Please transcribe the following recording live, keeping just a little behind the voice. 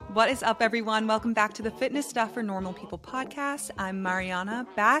What is up, everyone? Welcome back to the Fitness Stuff for Normal People podcast. I'm Mariana,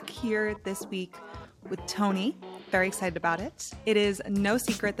 back here this week with Tony. Very excited about it. It is no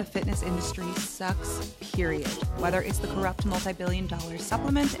secret the fitness industry sucks, period. Whether it's the corrupt multi-billion-dollar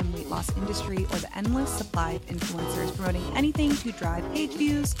supplement and weight loss industry or the endless supply of influencers promoting anything to drive page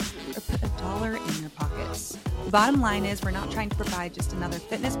views or put $1 in their pockets. The bottom line is we're not trying to provide just another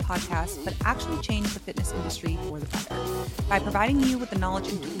fitness podcast, but actually change the fitness industry for the better. By providing you with the knowledge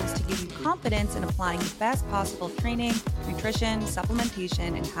and tools to give you confidence in applying the best possible training, nutrition,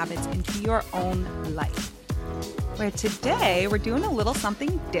 supplementation, and habits into your own life. Where today we're doing a little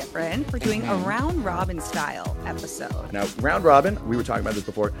something different. We're doing a round robin style episode. Now, round robin, we were talking about this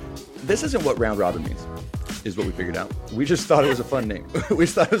before. This isn't what round robin means, is what we figured out. We just thought it was a fun name. We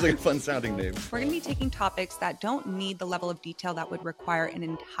just thought it was like a fun sounding name. We're going to be taking topics that don't need the level of detail that would require an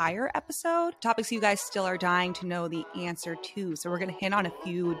entire episode. Topics you guys still are dying to know the answer to. So we're going to hit on a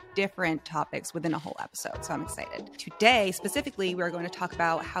few different topics within a whole episode. So I'm excited. Today, specifically, we're going to talk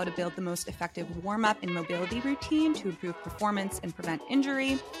about how to build the most effective warm-up and mobility routine to improve performance and prevent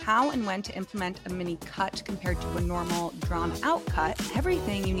injury, how and when to implement a mini cut compared to a normal drawn-out cut,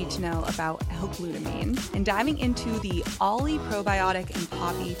 everything you need to know about L-Glutamine, and diving into the Ollie probiotic and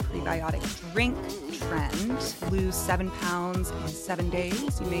Poppy prebiotic drink trend. Lose 7 pounds in 7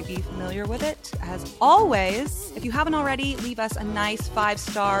 days. You may be familiar with it. As always, if you haven't already, leave us a nice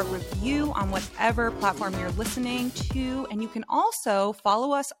 5-star review on whatever platform you're listening to. And you can also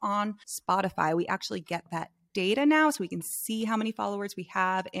follow us on Spotify. We actually get that data now so we can see how many followers we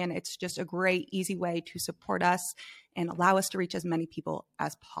have, and it's just a great easy way to support us and allow us to reach as many people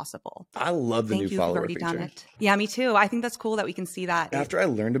as possible. I love the new follower feature. Done it. Yeah, me too. I think that's cool that we can see that. After I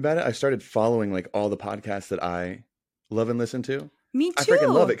learned about it, I started following like all the podcasts that I love and listen to. Me too. I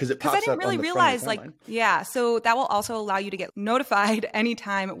freaking love it because it pops up. I didn't really realize, so that will also allow you to get notified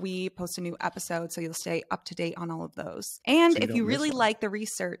anytime we post a new episode. So you'll stay up to date on all of those. And if you really like the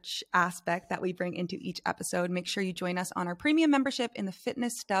research aspect that we bring into each episode, make sure you join us on our premium membership in the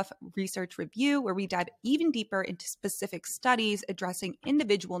Fitness Stuff Research Review, where we dive even deeper into specific studies, addressing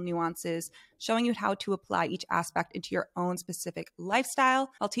individual nuances, showing you how to apply each aspect into your own specific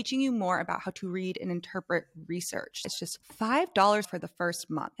lifestyle, while teaching you more about how to read and interpret research. It's just $5 for the first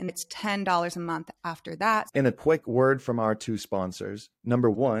month, and it's $10 a month after that. And a quick word from our two sponsors. Number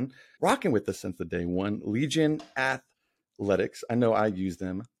one, rocking with us since the day one, Legion Athletics. I know I use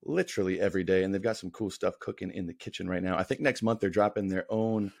them literally every day, and they've got some cool stuff cooking in the kitchen right now. I think next month they're dropping their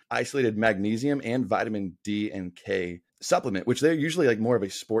own isolated magnesium and vitamin D and K supplement, which they're usually like more of a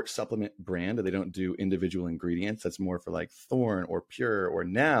sports supplement brand. They don't do individual ingredients. That's more for like Thorne or Pure or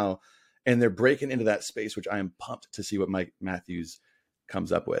Now. And they're breaking into that space, which I am pumped to see what Mike Matthews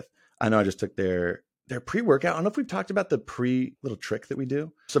comes up with. I know I just took their pre-workout. I don't know if we've talked about the little trick that we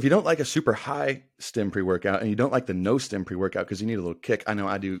do. So if you don't like a super high stim pre-workout and you don't like the no stim pre-workout because you need a little kick, I know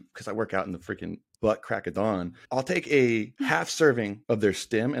I do because I work out in the freaking butt crack of dawn. I'll take a half serving of their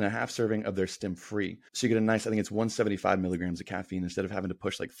stim and a half serving of their stim free. So you get a nice, I think it's 175 milligrams of caffeine instead of having to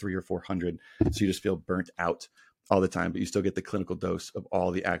push like 300 or 400. So you just feel burnt out all the time, but you still get the clinical dose of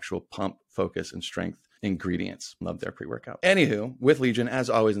all the actual pump, focus, and strength ingredients. Love their pre-workout. Anywho, with Legion, as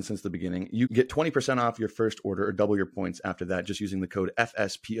always and since the beginning, you get 20% off your first order or double your points after that just using the code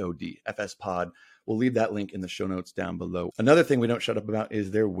FSPOD, FSPOD. We'll leave that link in the show notes down below. Another thing we don't shut up about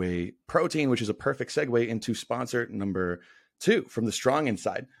is their whey protein, which is a perfect segue into sponsor number 2 from the Strong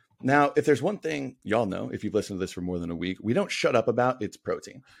Inside. Now, if there's one thing y'all know, if you've listened to this for more than a week, we don't shut up about its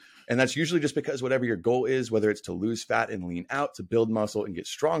protein. And that's usually just because whatever your goal is, whether it's to lose fat and lean out, to build muscle and get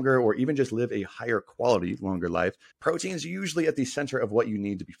stronger, or even just live a higher quality, longer life, protein is usually at the center of what you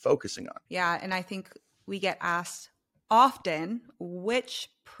need to be focusing on. Yeah, and I think we get asked often, which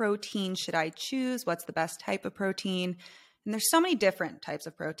protein should I choose? What's the best type of protein? And there's so many different types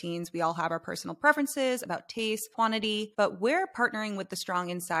of proteins. We all have our personal preferences about taste, quantity, but we're partnering with The Strong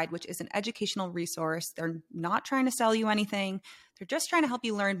Inside, which is an educational resource. They're not trying to sell you anything. They're just trying to help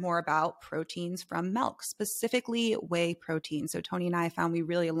you learn more about proteins from milk, specifically whey protein. So Tony and I found we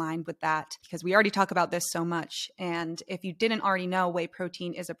really aligned with that because we already talk about this so much. And if you didn't already know, whey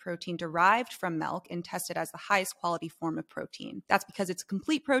protein is a protein derived from milk and tested as the highest quality form of protein. That's because it's a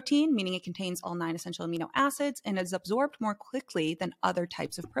complete protein, meaning it contains all 9 essential amino acids and is absorbed more quickly than other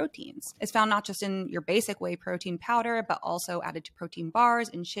types of proteins. It's found not just in your basic whey protein powder, but also added to protein bars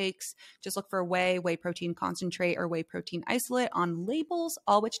and shakes. Just look for whey protein concentrate, or whey protein isolate on labels,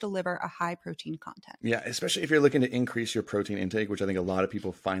 all which deliver a high protein content. Yeah, especially if you're looking to increase your protein intake, which I think a lot of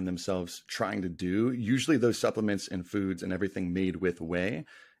people find themselves trying to do. Usually those supplements and foods and everything made with whey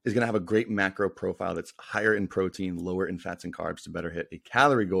is going to have a great macro profile that's higher in protein, lower in fats and carbs to better hit a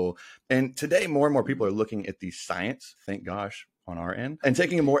calorie goal. And today, more and more people are looking at the science, thank gosh, on our end, and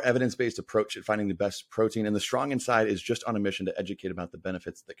taking a more evidence-based approach at finding the best protein. And the Strong Inside is just on a mission to educate about the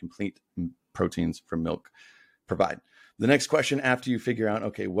benefits that complete proteins from milk provide. The next question after you figure out,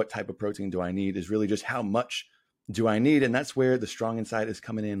 okay, what type of protein do I need, is really just how much do I need? And that's where the Strong Inside is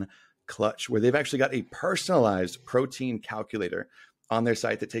coming in clutch, where they've actually got a personalized protein calculator on their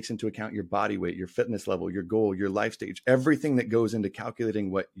site that takes into account your body weight, your fitness level, your goal, your life stage, everything that goes into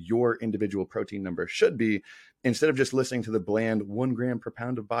calculating what your individual protein number should be, instead of just listening to the bland 1 gram per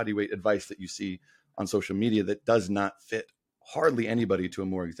pound of body weight advice that you see on social media that does not fit hardly anybody to a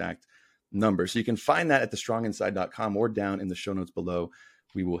more exact number. So you can find that at thestronginside.com or down in the show notes below.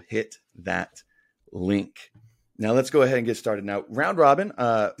 We will hit that link. Now let's go ahead and get started. Now, round robin,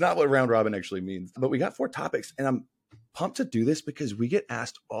 not what round robin actually means, but we got 4 topics, and I'm pumped to do this because we get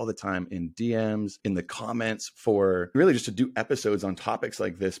asked all the time in DMs, in the comments, for really just to do episodes on topics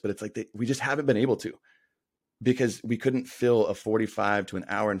like this, but it's like we just haven't been able to, because we couldn't fill a 45 to an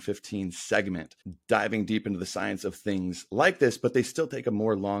hour and 15 segment diving deep into the science of things like this, but they still take a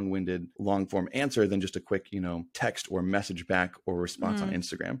more long-winded, long-form answer than just a quick, text or message back or response on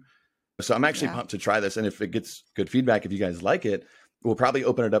Instagram. So I'm actually pumped to try this. And if it gets good feedback, if you guys like it, we'll probably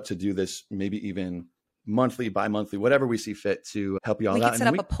open it up to do this maybe even monthly, bi-monthly, whatever we see fit to help you all out. We could set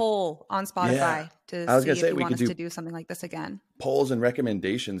up a poll on Spotify to see if you want us to do something like this again. Polls and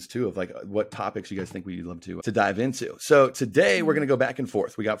recommendations too of like what topics you guys think we'd love to dive into. So today we're going to go back and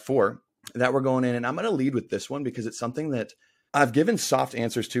forth. We got 4 that we're going in, and I'm going to lead with this one because it's something that I've given soft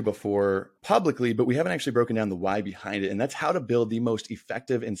answers to before publicly, but we haven't actually broken down the why behind it. And that's how to build the most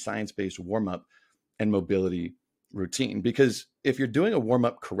effective and science-based warm-up and mobility routine. Because if you're doing a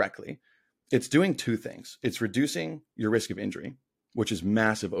warm-up correctly, it's doing 2 things. It's reducing your risk of injury, which is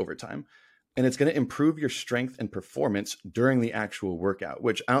massive over time. And it's going to improve your strength and performance during the actual workout,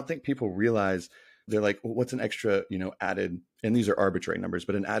 which I don't think people realize. They're like, well, what's an extra, added, and these are arbitrary numbers,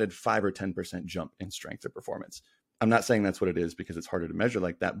 but an added 5 or 10% jump in strength or performance. I'm not saying that's what it is because it's harder to measure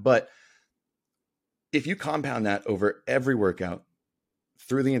like that. But if you compound that over every workout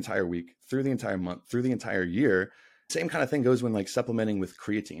through the entire week, through the entire month, through the entire year, same kind of thing goes when like supplementing with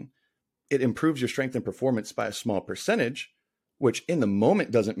creatine. It improves your strength and performance by a small percentage, which in the moment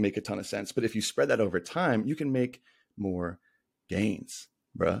doesn't make a ton of sense. But if you spread that over time, you can make more gains,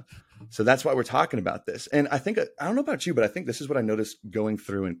 bruh. So that's why we're talking about this. And I think, I don't know about you, but I think this is what I noticed going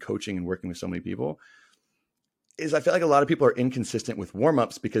through and coaching and working with so many people is I feel like a lot of people are inconsistent with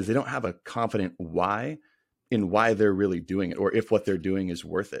warm-ups because they don't have a confident why in why they're really doing it, or if what they're doing is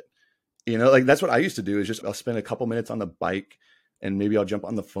worth it. Like that's what I used to do, is just I'll spend a couple minutes on the bike and maybe I'll jump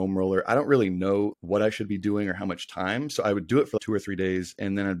on the foam roller. I don't really know what I should be doing or how much time. So I would do it for 2 or 3 days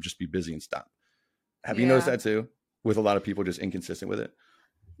and then I'd just be busy and stop. Have you noticed that too? With a lot of people just inconsistent with it?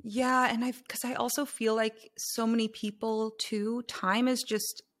 Yeah. And because I also feel like so many people too, time is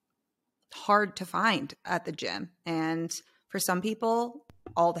just hard to find at the gym. And for some people,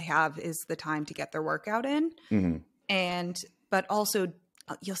 all they have is the time to get their workout in. Mm-hmm. But also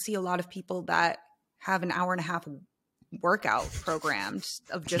you'll see a lot of people that have an hour and a half workout programmed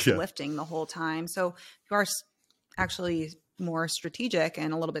of just lifting the whole time. So you are actually more strategic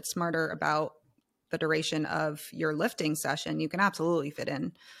and a little bit smarter about the duration of your lifting session. You can absolutely fit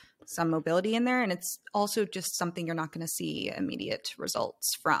in some mobility in there. And it's also just something you're not going to see immediate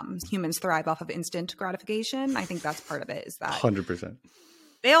results from. Humans thrive off of instant gratification. I think that's part of it, is that 100%.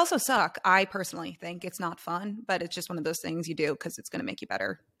 They also suck. I personally think it's not fun, but it's just one of those things you do because it's going to make you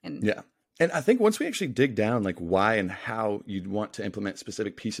better. And I think once we actually dig down like why and how you'd want to implement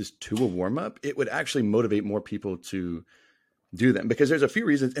specific pieces to a warm-up, it would actually motivate more people to do them, because there's a few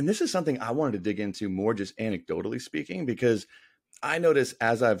reasons. And this is something I wanted to dig into more just anecdotally speaking, because I notice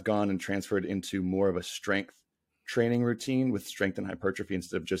as I've gone and transferred into more of a strength training routine with strength and hypertrophy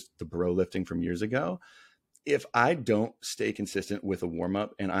instead of just the bro lifting from years ago, if I don't stay consistent with a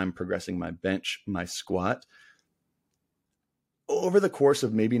warm-up and I'm progressing my bench, my squat, over the course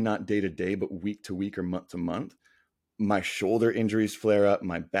of maybe not day to day, but week to week or month to month, my shoulder injuries flare up,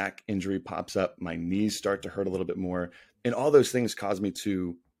 my back injury pops up, my knees start to hurt a little bit more. And all those things cause me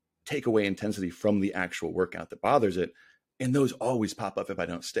to take away intensity from the actual workout that bothers it. And those always pop up if I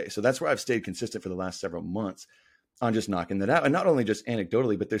don't stay. So that's where I've stayed consistent for the last several months on just knocking that out. And not only just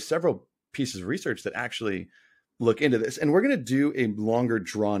anecdotally, but there's several pieces of research that actually look into this. And we're going to do a longer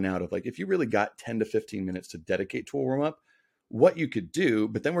drawn out of like, if you really got 10 to 15 minutes to dedicate to a warm up, what you could do,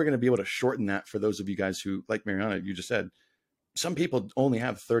 but then we're going to be able to shorten that for those of you guys who, like Mariana, you just said, some people only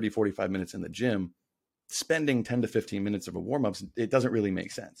have 30, 45 minutes in the gym. spending 10 to 15 minutes of a warm-ups, it doesn't really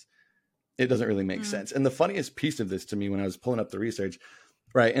make sense. It doesn't really make sense. And the funniest piece of this to me when I was pulling up the research,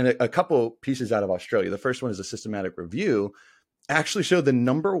 right, and a couple pieces out of Australia, the first one is a systematic review, actually showed the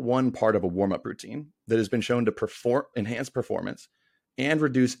number one part of a warm-up routine that has been shown to enhance performance and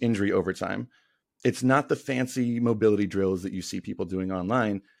reduce injury over time. It's not the fancy mobility drills that you see people doing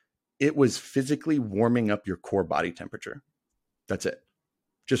online. It was physically warming up your core body temperature. That's it.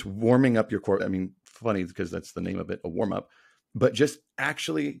 Just warming up your core. I mean, funny because that's the name of it, a warm-up. But just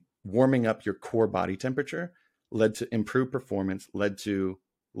actually warming up your core body temperature led to improved performance, led to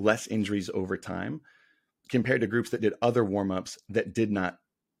less injuries over time compared to groups that did other warm-ups that did not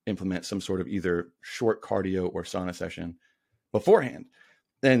implement some sort of either short cardio or sauna session beforehand.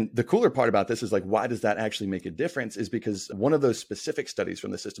 And the cooler part about this is like, why does that actually make a difference? Is because one of those specific studies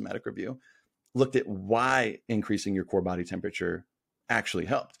from the systematic review looked at why increasing your core body temperature actually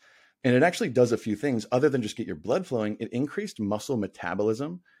helped. And it actually does a few things other than just get your blood flowing. It increased muscle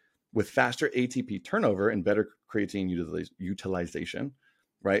metabolism with faster ATP turnover and better creatine utilization,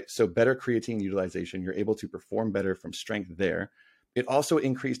 right? So better creatine utilization, you're able to perform better from strength there. It also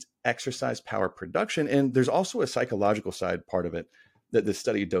increased exercise power production. And there's also a psychological side part of it that this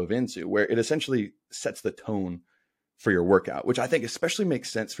study dove into, where it essentially sets the tone for your workout, which I think especially makes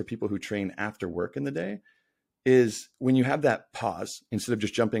sense for people who train after work in the day, is when you have that pause, instead of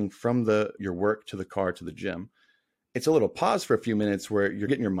just jumping from your work to the car to the gym, it's a little pause for a few minutes where you're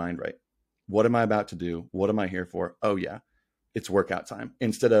getting your mind right. What am I about to do? What am I here for? Oh yeah, it's workout time.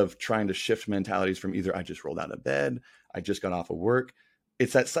 Instead of trying to shift mentalities from either I just rolled out of bed, I just got off of work.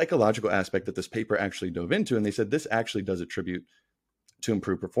 It's that psychological aspect that this paper actually dove into. And they said this actually does attribute to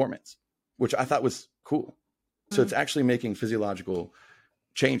improve performance, which I thought was cool. So it's actually making physiological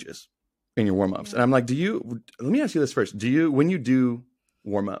changes in your warm-ups. Yeah. And I'm like, let me ask you this first. When you do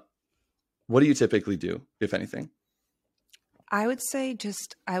warm up, what do you typically do, if anything? I would say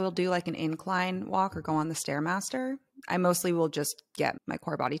I will do like an incline walk or go on the Stairmaster. I mostly will just get my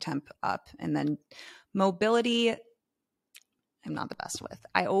core body temp up, and then mobility I'm not the best with.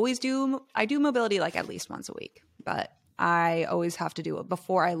 I do mobility like at least once a week, but I always have to do it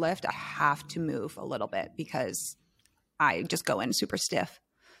before I lift. I have to move a little bit because I just go in super stiff.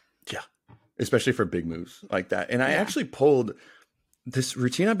 Yeah, especially for big moves like that. And I actually pulled this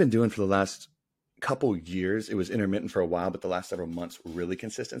routine I've been doing for the last couple years. It was intermittent for a while, but the last several months, really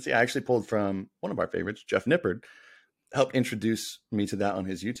consistency. I actually pulled from one of our favorites, Jeff Nippard, helped introduce me to that on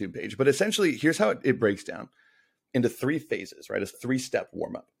his YouTube page. But essentially, here's how it breaks down into 3 phases, right? A 3-step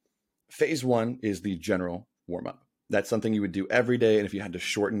warm-up. Phase 1 is the general warm-up. That's something you would do every day. And if you had to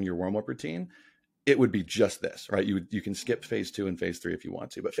shorten your warm-up routine, it would be just this, right? You can skip phase 2 and phase 3 if you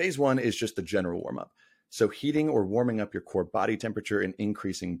want to. But phase 1 is just the general warm-up. So heating or warming up your core body temperature and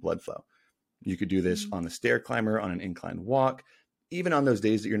increasing blood flow. You could do this on the stair climber, on an incline walk. Even on those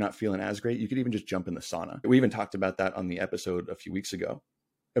days that you're not feeling as great, you could even just jump in the sauna. We even talked about that on the episode a few weeks ago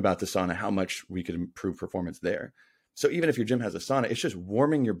about the sauna, how much we could improve performance there. So even if your gym has a sauna, it's just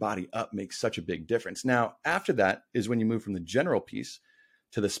warming your body up makes such a big difference. Now, after that is when you move from the general piece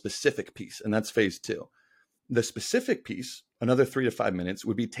to the specific piece, and that's phase 2. The specific piece, another 3 to 5 minutes,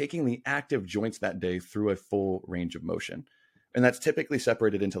 would be taking the active joints that day through a full range of motion. And that's typically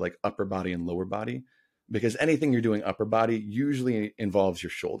separated into like upper body and lower body, because anything you're doing upper body usually involves your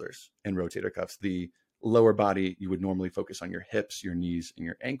shoulders and rotator cuffs. The lower body, you would normally focus on your hips, your knees, and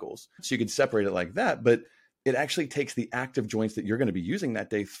your ankles. So you could separate it like that, but it actually takes the active joints that you're going to be using that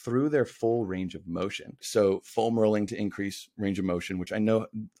day through their full range of motion. So foam rolling to increase range of motion, which I know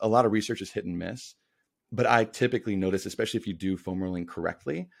a lot of research is hit and miss, but I typically notice, especially if you do foam rolling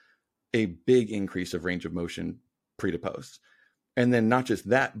correctly, a big increase of range of motion pre to post. And then not just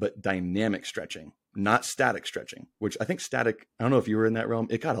that, but dynamic stretching, not static stretching, which I think static, I don't know if you were in that realm.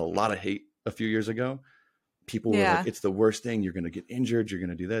 It got a lot of hate a few years ago. People were like, it's the worst thing. You're going to get injured. You're going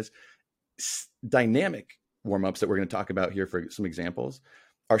to do this. Dynamic warm-ups that we're going to talk about here for some examples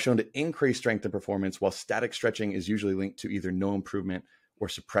are shown to increase strength and performance, while static stretching is usually linked to either no improvement or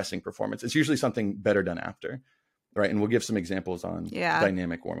suppressing performance. It's usually something better done after, right? And we'll give some examples on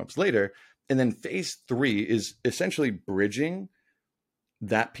dynamic warm-ups later. And then phase 3 is essentially bridging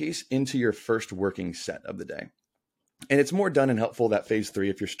that piece into your first working set of the day. And it's more done and helpful, that phase 3,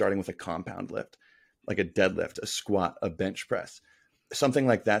 if you're starting with a compound lift, like a deadlift, a squat, a bench press, something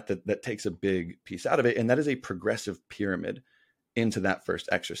like that takes a big piece out of it. And that is a progressive pyramid into that first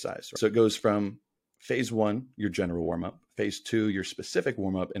exercise. So it goes from phase 1, your general warm-up, phase 2, your specific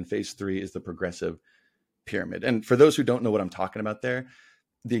warm-up, and phase 3 is the progressive pyramid. And for those who don't know what I'm talking about there,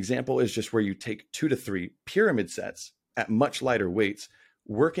 the example is just where you take 2 to 3 pyramid sets at much lighter weights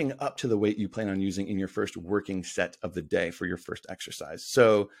working up to the weight you plan on using in your first working set of the day for your first exercise.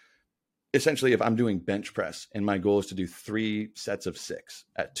 So essentially, if I'm doing bench press and my goal is to do 3 sets of 6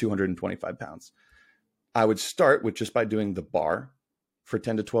 at 225 pounds, I would start with just by doing the bar for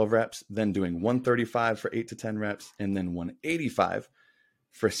 10 to 12 reps, then doing 135 for 8 to 10 reps, and then 185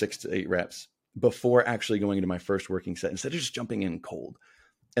 for 6 to 8 reps before actually going into my first working set, instead of just jumping in cold.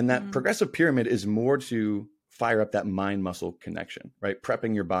 And that progressive pyramid is more to fire up that mind muscle connection, right?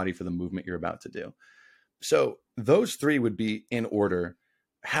 Prepping your body for the movement you're about to do. So those 3 would be in order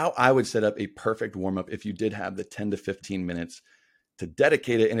how I would set up a perfect warm up if you did have the 10 to 15 minutes to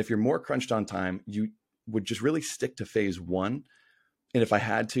dedicate it. And if you're more crunched on time, you would just really stick to phase 1. And if I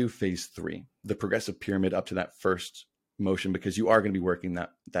had to, phase 3, the progressive pyramid up to that first motion, because you are going to be working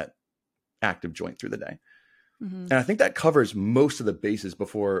that active joint through the day. And I think that covers most of the bases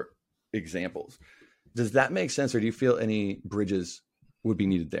before examples. Does that make sense? Or do you feel any bridges would be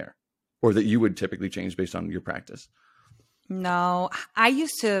needed there, or that you would typically change based on your practice? No, I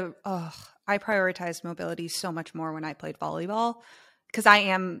used to, I prioritized mobility so much more when I played volleyball, because I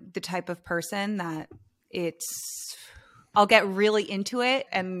am the type of person that I'll get really into it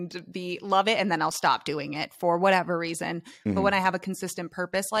and love it, and then I'll stop doing it for whatever reason. But when I have a consistent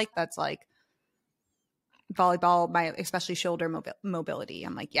purpose, that's like volleyball, especially shoulder mobility,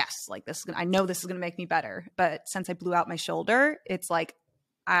 I'm like, yes, like I know this is going to make me better. But since I blew out my shoulder, it's like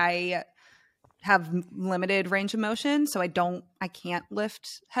I have limited range of motion, so I can't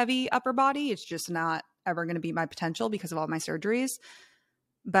lift heavy upper body. It's just not ever going to be my potential because of all my surgeries.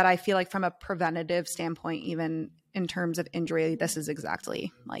 But I feel like from a preventative standpoint, even in terms of injury, this is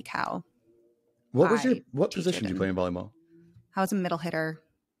exactly like how. What position did you play in volleyball? I was a middle hitter.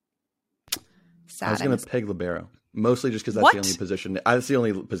 Sad. I was going to peg libero, mostly just because that's the only position. That's the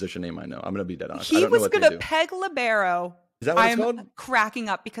only position name I know. I'm going to be dead honest. He was going to peg libero. Is that what it's called? I'm cracking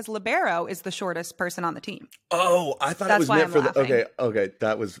up because libero is the shortest person on the team. Oh, I thought it was meant for the. Okay.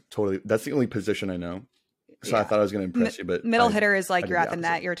 That's the only position I know. So I thought I was going to impress you, but middle hitter is like you're at the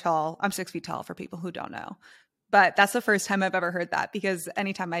net, you're tall. I'm 6 feet tall for people who don't know. But that's the first time I've ever heard that, because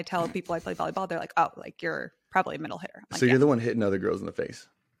anytime I tell people I play volleyball, they're like, oh, like you're probably a middle hitter. Like, so you're the one hitting other girls in the face.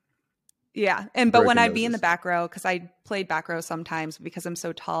 Yeah. But when I'd be in the back row, because I played back row sometimes because I'm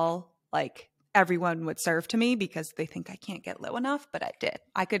so tall, like everyone would serve to me because they think I can't get low enough, but I did.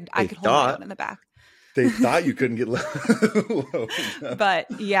 I could hold it down in the back. They thought you couldn't get low.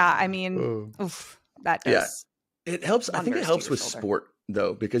 But yeah, I mean, that does. Yeah. It helps. I think it helps with sport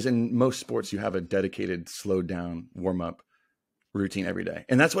though, because in most sports you have a dedicated slowed down warm up routine every day.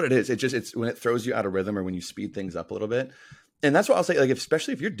 And that's what it is. It's when it throws you out of rhythm or when you speed things up a little bit. And that's what I'll say, like,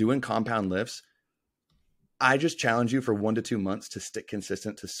 especially if you're doing compound lifts, I just challenge you for 1 to 2 months to stick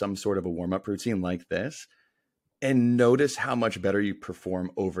consistent to some sort of a warm-up routine like this and notice how much better you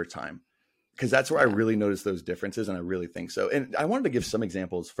perform over time. Because that's where I really notice those differences, and I really think so. And I wanted to give some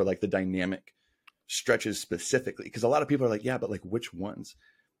examples for like the dynamic stretches specifically, because a lot of people are like, yeah, but like which ones,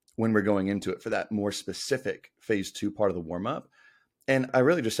 when we're going into it for that more specific phase 2 part of the warm-up. And I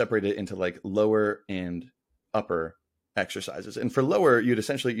really just separated it into like lower and upper exercises. And for lower,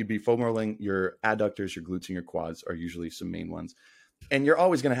 you'd be foam rolling. Your adductors, your glutes, and your quads are usually some main ones. And you're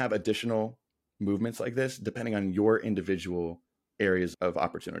always going to have additional movements like this depending on your individual areas of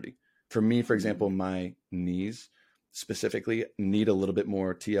opportunity. For me, for example, my knees specifically need a little bit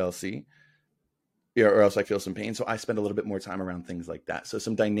more TLC, or else I feel some pain. So I spend a little bit more time around things like that. So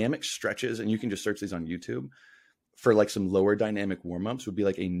some dynamic stretches, and you can just search these on YouTube, for like some lower dynamic warm-ups would be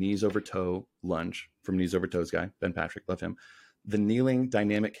like a knees over toe lunge from Knees Over Toes guy, Ben Patrick, love him. The kneeling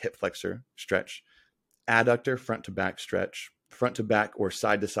dynamic hip flexor stretch, adductor front to back stretch, front to back or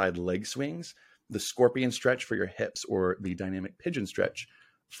side to side leg swings, the scorpion stretch for your hips, or the dynamic pigeon stretch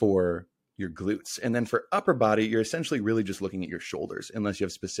for your glutes. And then for upper body, you're essentially really just looking at your shoulders, unless you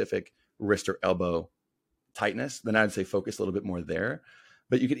have specific wrist or elbow tightness, then I'd say focus a little bit more there.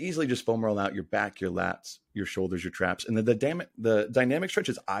 But you could easily just foam roll out your back, your lats, your shoulders, your traps. And the dynamic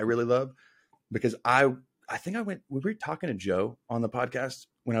stretches I really love, because I think we were talking to Joe on the podcast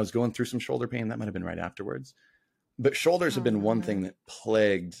when I was going through some shoulder pain. That might have been right afterwards. But shoulders have been one thing that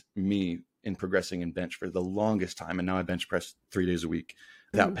plagued me in progressing in bench for the longest time. And now I bench press 3 days a week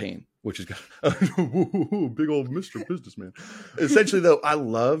without pain, which is big old Mr. Businessman. Essentially, though, I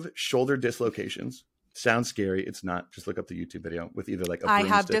love shoulder dislocations. Sounds scary. It's not. Just look up the YouTube video with either like a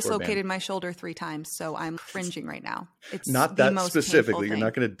broomstick. I have dislocated my shoulder 3 times, so I'm cringing right now. It's not that specifically. You're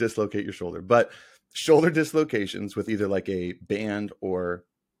not going to dislocate your shoulder, but shoulder dislocations with either like a band or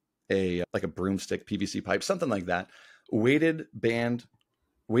a broomstick, PVC pipe, something like that. Weighted band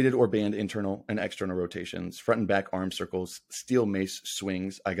weighted or band internal and external rotations, front and back arm circles, steel mace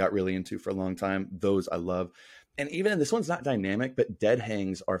swings I got really into for a long time. Those I love. And even this one's not dynamic, but dead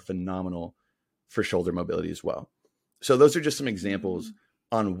hangs are phenomenal for shoulder mobility as well. So those are just some examples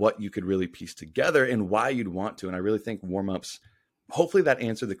on what you could really piece together and why you'd want to. And I really think warm-ups, hopefully that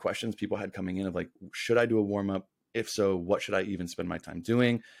answered the questions people had coming in of like, should I do a warm-up? If so, what should I even spend my time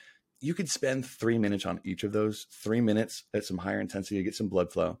doing? You could spend 3 minutes on each of those, 3 minutes at some higher intensity to get some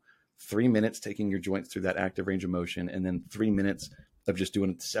blood flow, 3 minutes taking your joints through that active range of motion, and then 3 minutes of just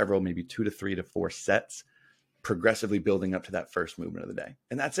doing several, maybe 2 to 3 to 4 sets, progressively building up to that first movement of the day.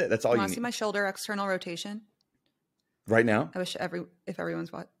 And that's it. That's all you need. See my shoulder external rotation right now? I wish if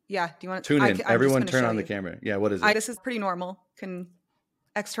everyone's what? Yeah. Do you want to tune in? Everyone turn on the camera. Yeah. What is it? This is pretty normal. Can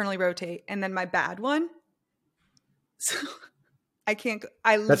externally rotate. And then my bad one. So I can't,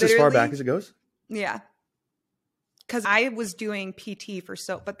 that's as far back as it goes? Yeah. Cause I was doing PT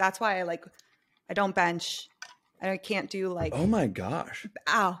but that's why I don't bench. I can't do like, oh my gosh.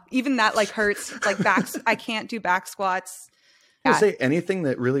 Ow. Even that like hurts. It's like I can't do back squats. I say anything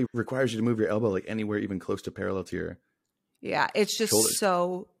that really requires you to move your elbow like anywhere even close to parallel to your it's just shoulders.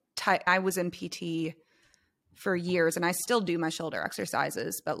 So tight. I was in PT for years and I still do my shoulder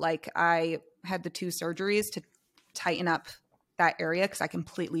exercises, but like I had the 2 surgeries to tighten up that area because I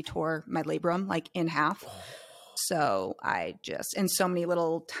completely tore my labrum like in half. So I just, and so many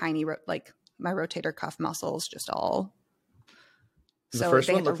little tiny like my rotator cuff muscles just all. The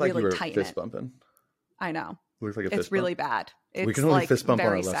first one looked like you were fist bumping. I know. It looks like a fist It's really bad. We can only fist bump on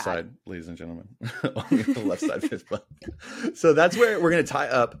our left side, ladies and gentlemen. Only the left side fist bump. So that's where we're going to tie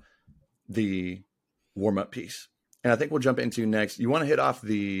up the warm-up piece. And I think we'll jump into next. You want to hit off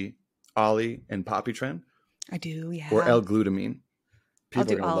the Ollie and Poppy trend? I do, yeah. Or L-Glutamine. People are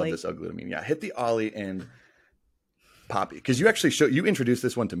going to love Ollie. this L-Glutamine. Yeah, hit the Ollie and Poppy. Because you actually you introduced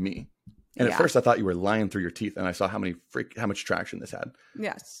this one to me. And at first I thought you were lying through your teeth. And I saw how much traction this had.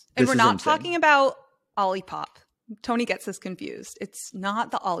 Yes. And we're not talking about Ollie Pop. Tony gets this confused. It's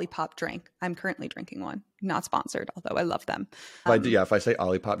not the Ollie Pop drink. I'm currently drinking one. Not sponsored, although I love them. If I say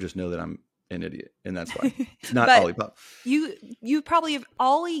Ollie Pop, just know that I'm an idiot. And that's why. It's not Ollie Pop. You probably have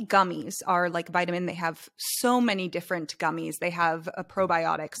Ollie gummies are like vitamin. They have so many different gummies. They have a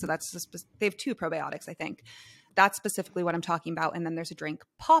probiotic. So they have 2 probiotics, I think. That's specifically what I'm talking about. And then there's a drink,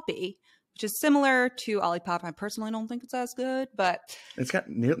 Poppy, which is similar to Ollie Pop. I personally don't think it's as good, but it's got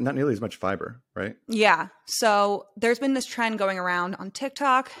not nearly as much fiber, right? Yeah. So there's been this trend going around on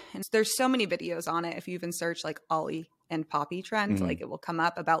TikTok, and there's so many videos on it. If you even search like Ollie and Poppy trends, like it will come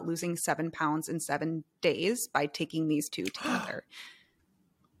up about losing 7 pounds in 7 days by taking these 2 together.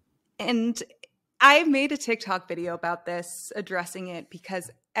 And I made a TikTok video about this, addressing it,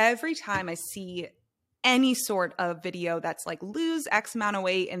 because every time I see any sort of video that's like lose X amount of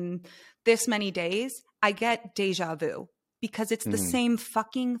weight in this many days, I get deja vu because it's the same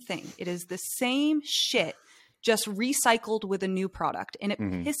fucking thing. It is the same shit, just recycled with a new product. And it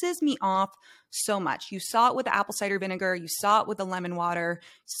pisses me off so much. You saw it with the apple cider vinegar. You saw it with the lemon water.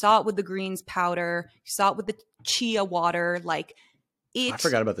 You saw it with the greens powder. You saw it with the chia water. Like, I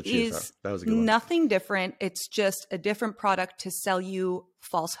forgot about the chia. That was a good one. Nothing different. It's just a different product to sell you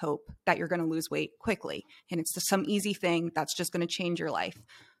false hope that you're going to lose weight quickly. And it's just some easy thing that's just going to change your life.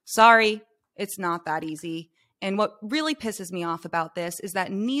 Sorry, it's not that easy. And what really pisses me off about this is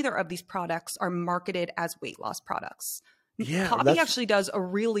that neither of these products are marketed as weight loss products. Yeah, Poppy actually does a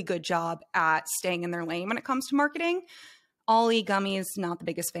really good job at staying in their lane when it comes to marketing. Ollie gummies, not the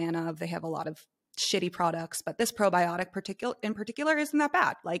biggest fan of. They have a lot of shitty products, but this probiotic in particular isn't that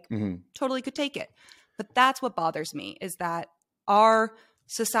bad. Like, totally could take it. But that's what bothers me, is that our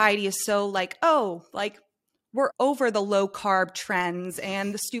society is so like, oh, like we're over the low carb trends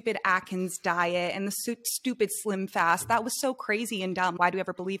and the stupid Atkins diet and the stupid Slim Fast. That was so crazy and dumb. Why do we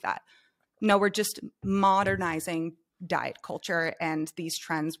ever believe that? No, we're just modernizing diet culture and these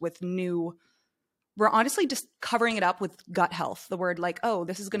trends with new. We're honestly just covering it up with gut health. The word like, oh,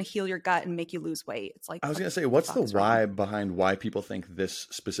 this is going to heal your gut and make you lose weight. It's like, I was going to say, what's the why behind why people think this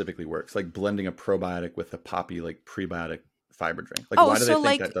specifically works? Like blending a probiotic with a Poppy, like prebiotic fiber drink. Like, why do they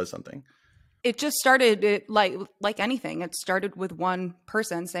think that does something? It just started like anything. It started with one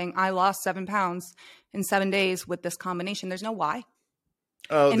person saying, I lost 7 pounds in 7 days with this combination. There's no why.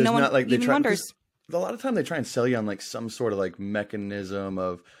 Oh, and there's no one not like they even try, wonders. A lot of time they try and sell you on like some sort of like mechanism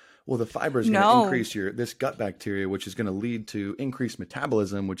of, well, the fiber is going to increase this gut bacteria, which is going to lead to increased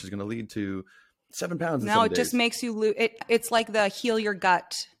metabolism, which is going to lead to 7 pounds in 7 days. Just makes you lose. It's like the heal your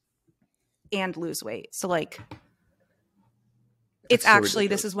gut and lose weight. So like, It's That's so actually,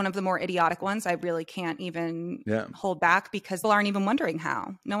 this ridiculous. is one of the more idiotic ones. I really can't even Yeah. hold back because people aren't even wondering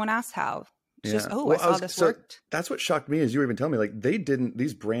how. No one asks how. It's just, Yeah. oh, I Well, saw this so worked. that's what shocked me is you were even telling me like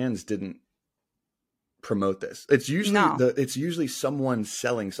these brands didn't promote this. No. It's usually someone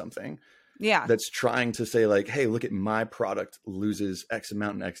selling something Yeah. that's trying to say like, hey, look at my product loses X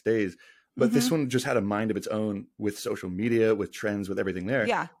amount in X days. But this Mm-hmm. one just had a mind of its own with social media, with trends, with everything there.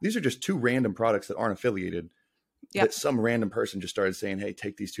 Yeah. These are just two random products that aren't affiliated that Yep. some random person just started saying, hey,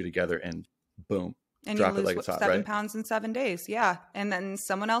 take these two together and boom, And you drop it lose like it's hot, 7 right? pounds in 7 days. Yeah. And then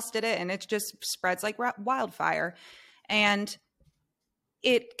someone else did it and it just spreads like wildfire. And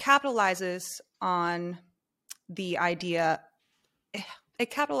it capitalizes on the idea,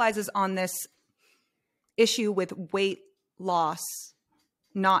 it capitalizes on this issue with weight loss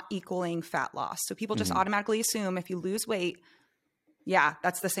not equaling fat loss. So people just automatically assume if you lose weight, yeah,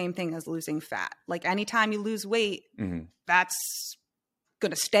 that's the same thing as losing fat. Like anytime you lose weight, that's going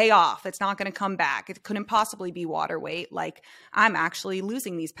to stay off. It's not going to come back. It couldn't possibly be water weight. Like I'm actually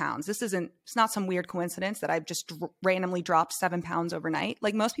losing these pounds. It's not some weird coincidence that I've just randomly dropped 7 pounds overnight.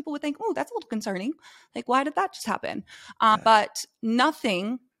 Like most people would think, oh, that's a little concerning. Like, why did that just happen? But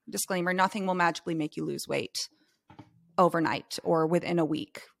disclaimer, nothing will magically make you lose weight overnight or within a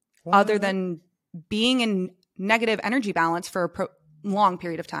week, other than being in negative energy balance for a long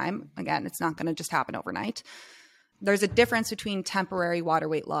period of time. Again, it's not going to just happen overnight. There's a difference between temporary water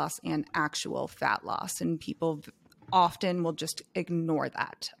weight loss and actual fat loss, and people often will just ignore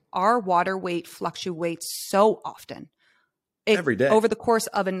that. Our water weight fluctuates so often. Every day. Over the course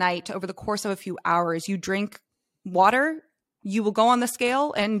of a night, over the course of a few hours, you drink water, you will go on the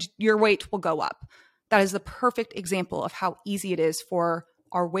scale and your weight will go up. That is the perfect example of how easy it is for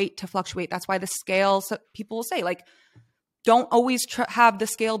our weight to fluctuate. That's why the scale, people will say, like, don't always have the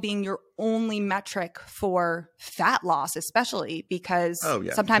scale being your only metric for fat loss, especially because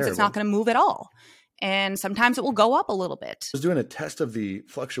sometimes it's not going to move at all. And sometimes it will go up a little bit. I was doing a test of the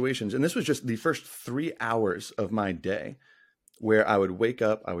fluctuations, and this was just the first 3 hours of my day where I would wake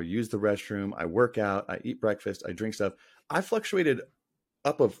up, I would use the restroom, I work out, I eat breakfast, I drink stuff. I fluctuated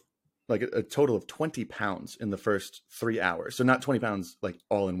up of like a total of 20 pounds in the first 3 hours. So not 20 pounds like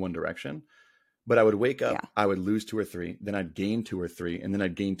all in one direction, but I would wake up, I would lose 2 or 3, then I'd gain 2 or 3, and then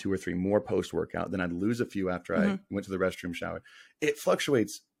I'd gain 2 or 3 more post-workout. Then I'd lose a few after I went to the restroom, showered. It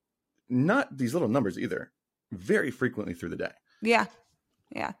fluctuates, not these little numbers either, very frequently through the day. Yeah.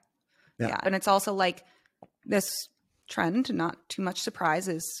 And it's also like this trend, not too much surprise,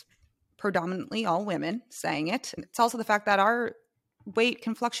 is predominantly all women saying it. And it's also the fact that our weight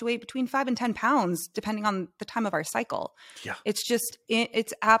can fluctuate between 5 and 10 pounds depending on the time of our cycle. Yeah.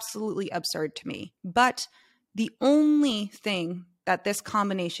 It's absolutely absurd to me. But the only thing that this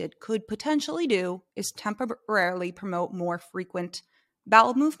combination could potentially do is temporarily promote more frequent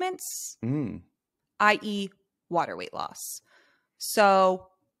bowel movements, i.e. water weight loss. So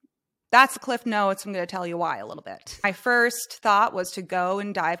that's the Cliff Notes. I'm going to tell you why a little bit. My first thought was to go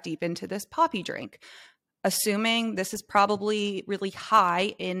and dive deep into this poppy drink, assuming this is probably really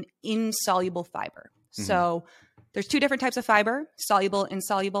high in insoluble fiber. So there's 2 different types of fiber, soluble,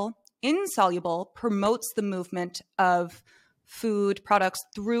 insoluble. Insoluble promotes the movement of food products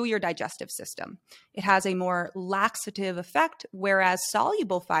through your digestive system. It has a more laxative effect, whereas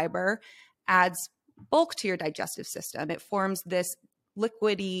soluble fiber adds bulk to your digestive system. It forms this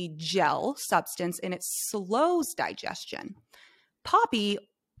liquidy gel substance and it slows digestion. Poppy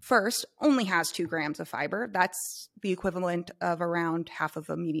first only has 2 grams of fiber. That's the equivalent of around half of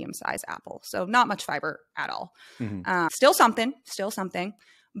a medium-sized apple. So not much fiber at all. Still something,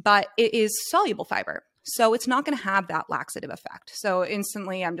 but it is soluble fiber. So it's not going to have that laxative effect. So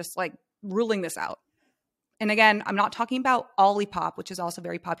instantly I'm just like ruling this out. And again, I'm not talking about Olipop, which is also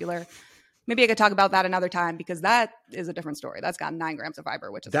very popular. Maybe I could talk about that another time because that is a different story. That's got 9 grams of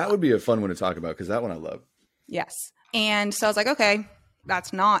fiber, which is that would be a fun one to talk about because that one I love. Yes. And so I was like, okay,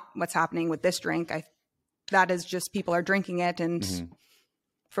 that's not what's happening with this drink. That is just people are drinking it and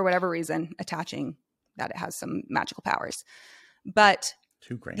for whatever reason attaching that it has some magical powers. But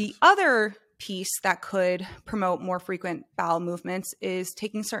 2 grams. The other piece that could promote more frequent bowel movements is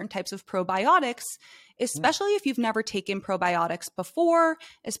taking certain types of probiotics, especially if you've never taken probiotics before,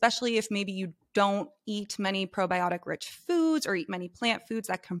 especially if maybe you don't eat many probiotic rich foods or eat many plant foods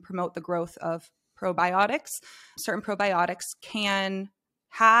that can promote the growth of probiotics. Certain probiotics can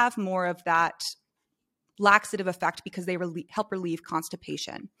have more of that laxative effect because they help relieve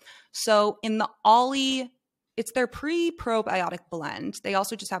constipation. So in the Ollie, it's their pre-probiotic blend. They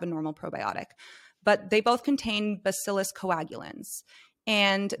also just have a normal probiotic, but they both contain Bacillus coagulans.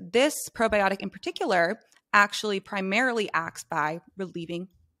 And this probiotic in particular actually primarily acts by relieving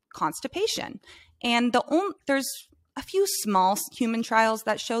constipation. And there's a few small human trials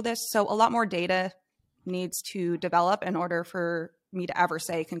that show this. So a lot more data needs to develop in order for me to ever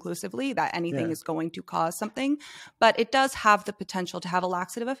say conclusively that anything is going to cause something. But it does have the potential to have a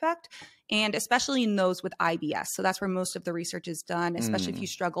laxative effect, and especially in those with IBS. So that's where most of the research is done, especially if you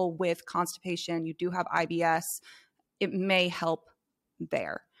struggle with constipation, you do have IBS, it may help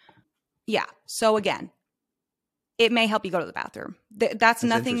there. Yeah. So again, it may help you go to the bathroom. That's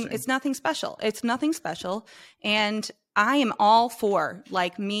nothing. It's nothing special. It's nothing special. And I am all for,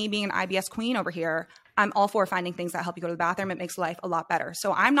 like, me being an IBS queen over here, I'm all for finding things that help you go to the bathroom. It makes life a lot better.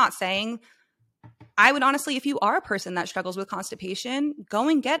 So I'm not saying, I would honestly, if you are a person that struggles with constipation, go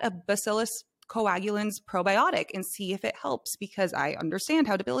and get a Bacillus coagulans probiotic and see if it helps, because I understand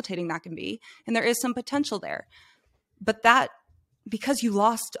how debilitating that can be. And there is some potential there. But that, because you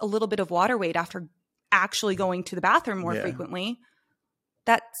lost a little bit of water weight after actually going to the bathroom more frequently,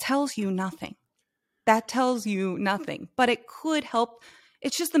 that tells you nothing. That tells you nothing, but it could help.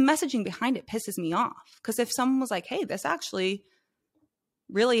 It's just the messaging behind it pisses me off. Because if someone was like, hey, this actually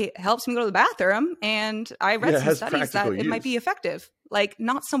really helps me go to the bathroom, and I read some studies that it might be effective, like,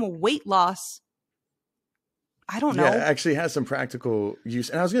 not some weight loss. I don't know. Yeah, it actually has some practical use.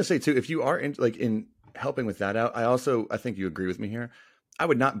 And I was going to say too, if you are in helping with that out, I think you agree with me here. I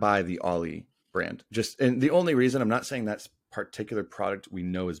would not buy the Ollie brand. And the only reason, I'm not saying that particular product we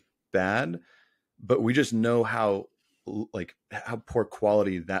know is bad, but we just know how poor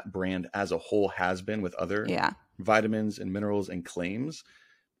quality that brand as a whole has been with other vitamins and minerals and claims,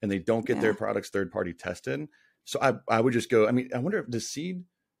 and they don't get their products third-party tested. So I would just go, I mean, I wonder if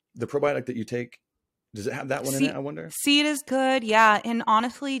the probiotic that you take, does it have that one in it? I wonder. Seed is good. Yeah. And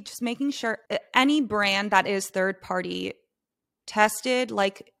honestly, just making sure any brand that is third-party tested,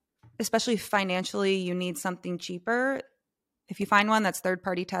 like, especially financially, you need something cheaper. If you find one that's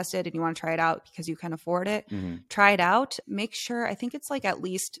third-party tested and you want to try it out because you can afford it, try it out. Make sure, I think it's like at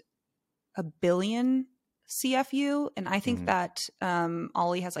least 1 billion CFU. And I think that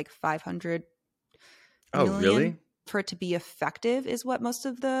Ollie has like 500 million. Really? For it to be effective is what most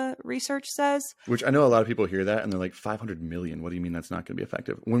of the research says. Which I know a lot of people hear that and they're like, 500 million. What do you mean that's not going to be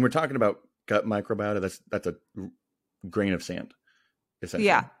effective? When we're talking about gut microbiota, that's a grain of sand.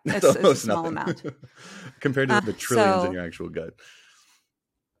 Yeah, it's a small amount compared to the trillions in your actual gut.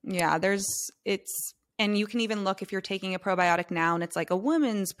 Yeah, and you can even look if you're taking a probiotic now and it's like a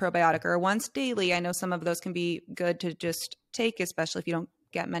woman's probiotic or once daily. I know some of those can be good to just take, especially if you don't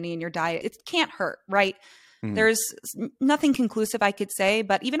get many in your diet. It can't hurt, right? There's nothing conclusive I could say,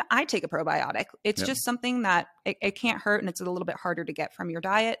 but even I take a probiotic. It's just something that it can't hurt, and it's a little bit harder to get from your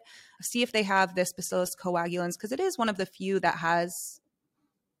diet. See if they have this Bacillus coagulans, because it is one of the few that has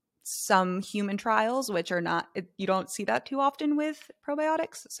some human trials, which are not, you don't see that too often with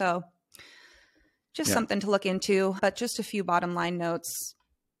probiotics. So just something to look into. But just a few bottom line notes.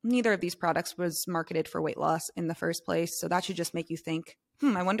 Neither of these products was marketed for weight loss in the first place. So that should just make you think,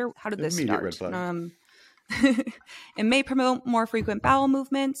 I wonder, how did this start? It may promote more frequent bowel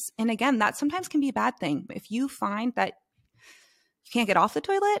movements. And again, that sometimes can be a bad thing. If you find that you can't get off the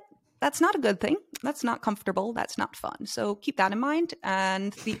toilet, that's not a good thing. That's not comfortable. That's not fun. So keep that in mind.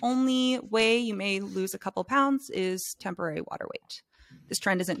 And the only way you may lose a couple pounds is temporary water weight. This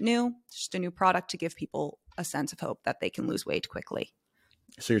trend isn't new. It's just a new product to give people a sense of hope that they can lose weight quickly.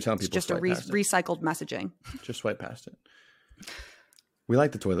 So you're telling people it's just recycled messaging. Just swipe past it. We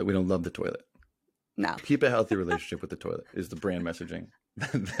like the toilet. We don't love the toilet. No. Keep a healthy relationship with the toilet is the brand messaging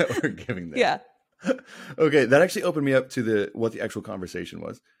that we're giving them. Yeah. Okay, that actually opened me up to what the actual conversation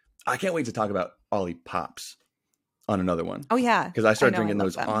was. I can't wait to talk about Ollie Pops on another one. Oh, yeah. Because I started drinking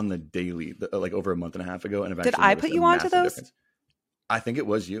those on the daily, like over a month and a half ago. And did I put you onto those? Difference. I think it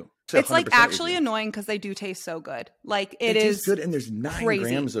was you. It's like actually annoying because they do taste so good. Like it is good, and there's 9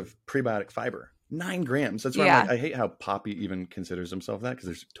 grams of prebiotic fiber. 9 grams. That's why I'm like, I hate how Poppy even considers himself that, because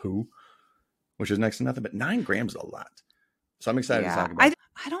there's 2, which is next to nothing. But 9 grams is a lot. So I'm excited to talk about.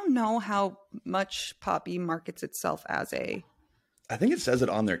 I don't know how much Poppy markets itself as a. I think it says it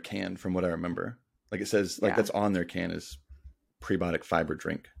on their can, from what I remember. Like it says, like that's on their can is prebiotic fiber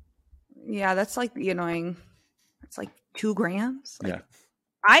drink. Yeah, that's like the annoying. It's like 2 grams. Like, yeah.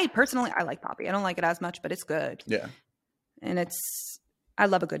 I like Poppy. I don't like it as much, but it's good. Yeah. And I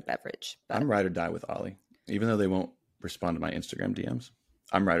love a good beverage. But. I'm ride or die with Ollie. Even though they won't respond to my Instagram DMs,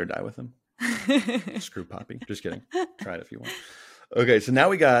 I'm ride or die with them. Screw Poppy. Just kidding. Try it if you want. Okay, so now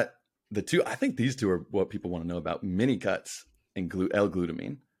we got the 2. I think these 2 are what people want to know about: mini cuts and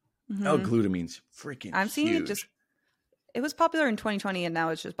L-Glutamine. Mm-hmm. L-Glutamine's freaking I'm seeing huge. It just It was popular in 2020 and now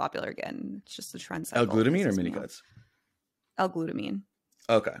it's just popular again. It's just the trend cycle. L-Glutamine or mini cuts? L-Glutamine.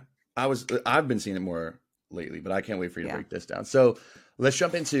 Okay. I've been seeing it more lately, but I can't wait for you to break this down. So let's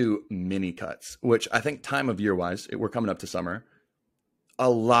jump into mini cuts, which I think time of year wise, we're coming up to summer. A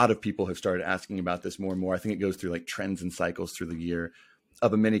lot of people have started asking about this more and more. I think it goes through like trends and cycles through the year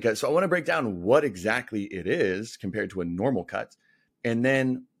of a mini cut. So I want to break down what exactly it is compared to a normal cut. And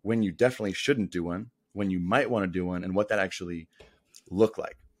then when you definitely shouldn't do one, when you might want to do one, and what that actually look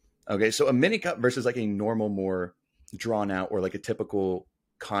like. Okay. So a mini cut versus like a normal, more drawn out or like a typical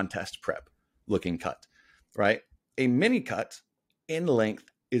contest prep looking cut, right? A mini cut in length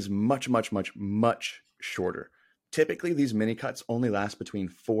is much, much, much, much shorter. Typically, these mini cuts only last between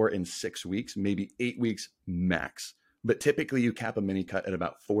 4 and 6 weeks, maybe 8 weeks max. But typically, you cap a mini cut at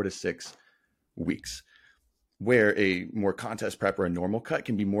about 4 to 6 weeks, where a more contest prep or a normal cut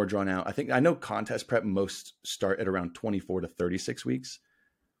can be more drawn out. I know contest prep most start at around 24 to 36 weeks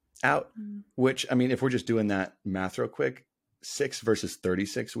out, which, I mean, if we're just doing that math real quick, 6 versus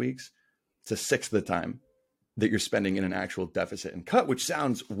 36 weeks, it's a sixth of the time that you're spending in an actual deficit and cut, which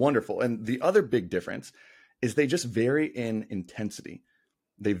sounds wonderful. And the other big difference is they just vary in intensity.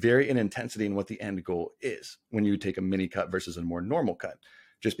 They vary in intensity in what the end goal is when you take a mini cut versus a more normal cut.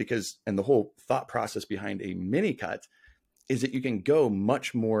 Just because, and the whole thought process behind a mini cut is that you can go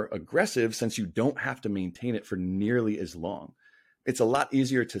much more aggressive since you don't have to maintain it for nearly as long. It's a lot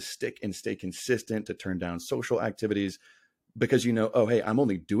easier to stick and stay consistent, to turn down social activities because you know, oh, hey, I'm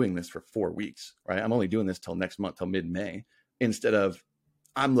only doing this for 4 weeks, right? I'm only doing this till next month, till mid-May, instead of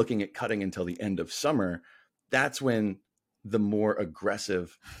I'm looking at cutting until the end of summer. That's when the more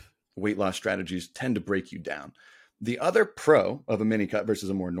aggressive weight loss strategies tend to break you down. The other pro of a mini cut versus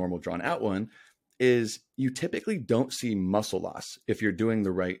a more normal drawn out one is you typically don't see muscle loss if you're doing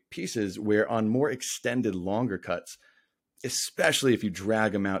the right pieces, where on more extended, longer cuts, especially if you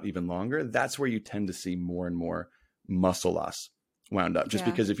drag them out even longer, that's where you tend to see more and more muscle loss wound up. Just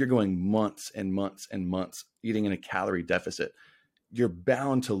because if you're going months and months and months eating in a calorie deficit, you're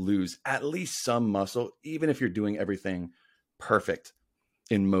bound to lose at least some muscle, even if you're doing everything perfect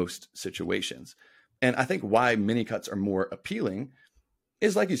in most situations. And I think why mini cuts are more appealing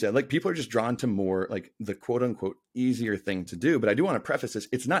is, like you said, like people are just drawn to more like the quote unquote easier thing to do. But I do want to preface this.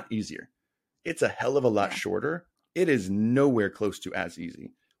 It's not easier. It's a hell of a lot shorter. It is nowhere close to as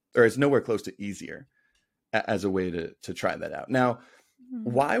easy, or it's nowhere close to easier as a way to try that out. Now,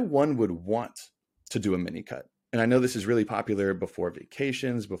 why one would want to do a mini cut. And I know this is really popular before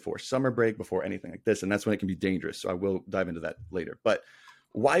vacations, before summer break, before anything like this. And that's when it can be dangerous. So I will dive into that later. But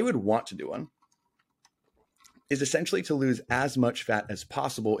why you would want to do one is essentially to lose as much fat as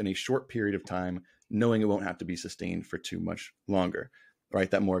possible in a short period of time, knowing it won't have to be sustained for too much longer,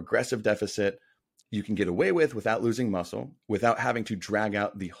 right? That more aggressive deficit you can get away with without losing muscle, without having to drag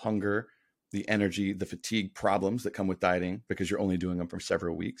out the hunger, the energy, the fatigue problems that come with dieting because you're only doing them for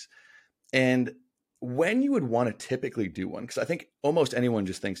several weeks. And when you would want to typically do one, because I think almost anyone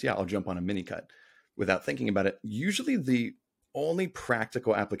just thinks, yeah, I'll jump on a mini cut without thinking about it. Usually the only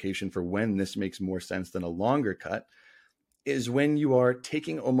practical application for when this makes more sense than a longer cut is when you are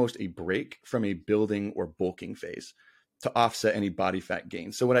taking almost a break from a building or bulking phase to offset any body fat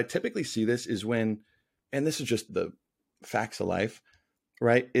gain. So what I typically see this is when, and this is just the facts of life,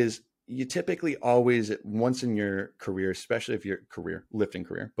 right, is you typically always, once in your career, especially if you're lifting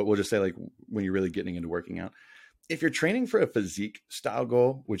career, but we'll just say like when you're really getting into working out, if you're training for a physique style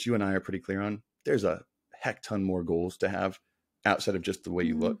goal, which you and I are pretty clear on, there's a heck ton more goals to have outside of just the way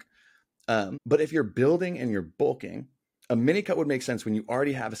you look. But if you're building and you're bulking, a mini cut would make sense when you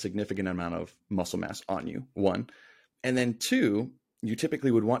already have a significant amount of muscle mass on you, one. And then two, you typically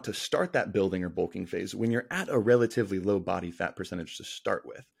would want to start that building or bulking phase when you're at a relatively low body fat percentage to start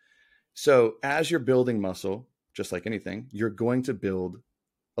with. So as you're building muscle, just like anything, you're going to build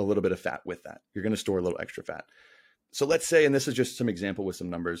a little bit of fat with that. You're going to store a little extra fat. So let's say, and this is just some example with some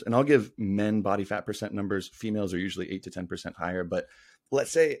numbers, and I'll give men body fat percent numbers. Females are usually 8 to 10% higher. But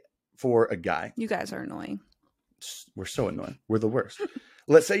let's say for a guy, you guys are annoying. We're so annoying. We're the worst.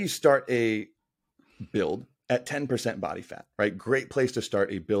 Let's say you start a build at 10% body fat, right? Great place to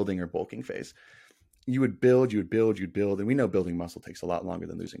start a building or bulking phase. You would build. And we know building muscle takes a lot longer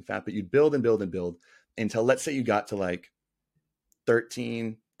than losing fat, but you'd build and build and build until, let's say you got to like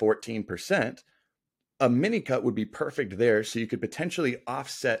 13, 14%. A mini cut would be perfect there. So you could potentially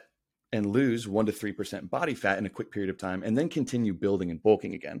offset and lose 1 to 3% body fat in a quick period of time and then continue building and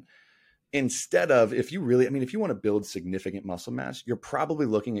bulking again. Instead of, if you want to build significant muscle mass, you're probably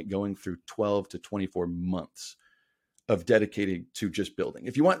looking at going through 12 to 24 months of dedicated to just building.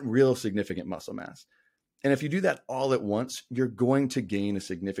 If you want real significant muscle mass, And if you do that all at once, you're going to gain a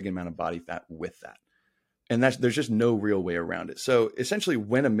significant amount of body fat with that. And there's just no real way around it. So essentially,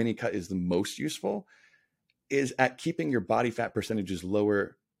 when a mini cut is the most useful is at keeping your body fat percentages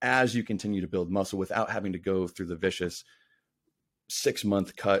lower as you continue to build muscle without having to go through the vicious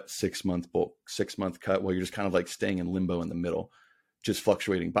 6-month cut, 6-month bulk, 6-month cut, while you're just kind of like staying in limbo in the middle, just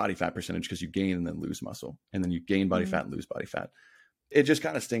fluctuating body fat percentage because you gain and then lose muscle. And then you gain body fat and lose body fat. It just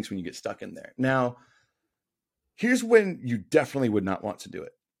kind of stinks when you get stuck in there. Now, here's when you definitely would not want to do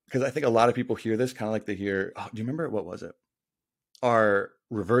it. Because I think a lot of people hear this kind of like they hear, oh, do you remember, what was it? Our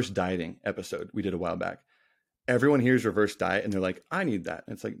reverse dieting episode we did a while back. Everyone hears reverse diet and they're like, I need that.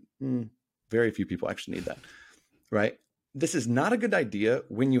 And it's like, very few people actually need that, right? This is not a good idea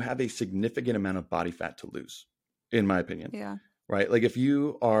when you have a significant amount of body fat to lose, in my opinion. Yeah. Right? Like if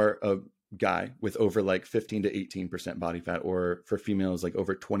you are a guy with over like 15 to 18% body fat, or for females, like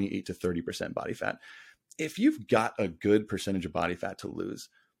over 28 to 30% body fat, if you've got a good percentage of body fat to lose,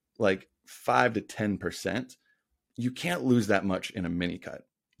 like 5 to 10%, you can't lose that much in a mini cut,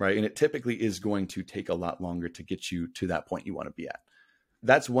 right? And it typically is going to take a lot longer to get you to that point you want to be at.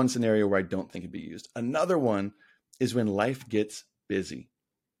 That's one scenario where I don't think it'd be used. Another one is when life gets busy.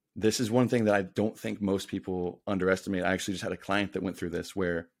 This is one thing that I don't think most people underestimate. I actually just had a client that went through this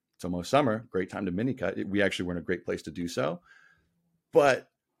where it's almost summer, great time to mini cut. We actually were in a great place to do so, but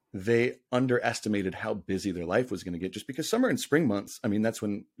they underestimated how busy their life was going to get, just because summer and spring months, I mean, that's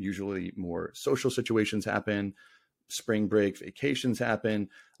when usually more social situations happen, spring break, vacations happen,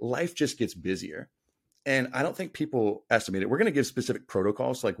 life just gets busier. And I don't think people estimate it. We're going to give specific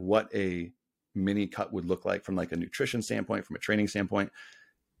protocols, like what a mini cut would look like from like a nutrition standpoint, from a training standpoint.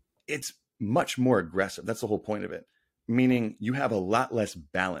 It's much more aggressive. That's the whole point of it. Meaning you have a lot less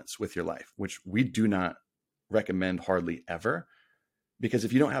balance with your life, which we do not recommend hardly ever. Because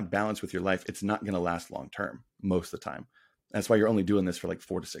if you don't have balance with your life, it's not going to last long term most of the time. That's why you're only doing this for like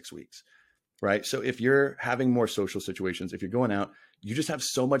 4 to 6 weeks, right? So if you're having more social situations, if you're going out, you just have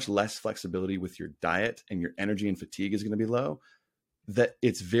so much less flexibility with your diet, and your energy and fatigue is going to be low, that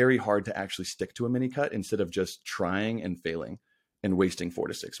it's very hard to actually stick to a mini cut instead of just trying and failing and wasting 4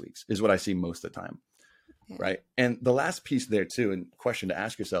 to 6 weeks is what I see most of the time, right? And the last piece there too, and question to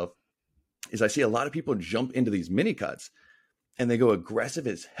ask yourself, is I see a lot of people jump into these mini cuts and they go aggressive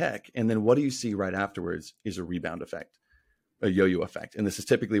as heck. And then what do you see right afterwards is a rebound effect, a yo-yo effect. And this is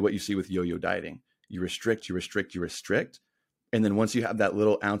typically what you see with yo-yo dieting. You restrict, you restrict, you restrict. And then once you have that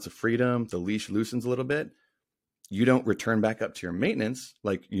little ounce of freedom, the leash loosens a little bit, you don't return back up to your maintenance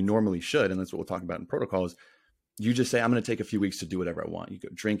like you normally should. And that's what we'll talk about in protocols. You just say, I'm going to take a few weeks to do whatever I want. You go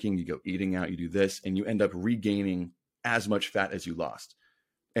drinking, you go eating out, you do this, and you end up regaining as much fat as you lost.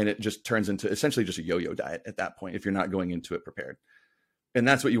 And it just turns into essentially just a yo-yo diet at that point if you're not going into it prepared. And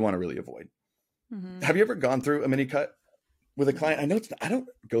that's what you want to really avoid. Mm-hmm. Have you ever gone through a mini cut with a client? I know I don't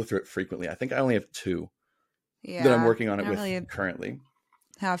go through it frequently. I think I only have 2 that I'm working on it with really currently.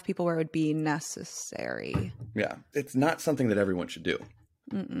 Have people where it would be necessary. Yeah. It's not something that everyone should do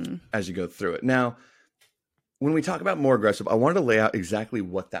as you go through it. Now, when we talk about more aggressive, I wanted to lay out exactly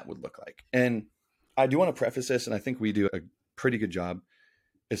what that would look like. And I do want to preface this, and I think we do a pretty good job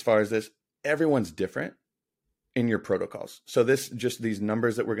as far as this. Everyone's different in your protocols. So just these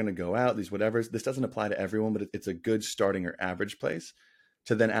numbers that we're going to go out, these whatevers, this doesn't apply to everyone, but it's a good starting or average place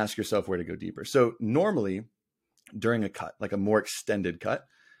to then ask yourself where to go deeper. So normally during a cut, like a more extended cut,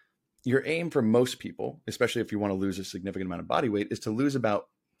 your aim for most people, especially if you want to lose a significant amount of body weight, is to lose about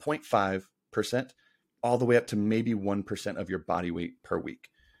 0.5% all the way up to maybe 1% of your body weight per week,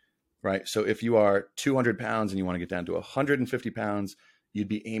 right? So if you are 200 pounds and you want to get down to 150 pounds, you'd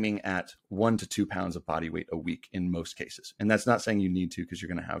be aiming at 1 to 2 pounds of body weight a week in most cases. And that's not saying you need to, because you're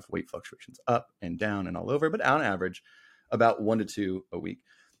going to have weight fluctuations up and down and all over, but on average, about 1 to 2 a week.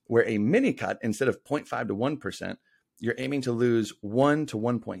 Where a mini cut, instead of 0.5 to 1%, you're aiming to lose 1 to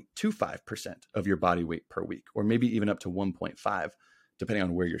 1.25% of your body weight per week, or maybe even up to 1.5, depending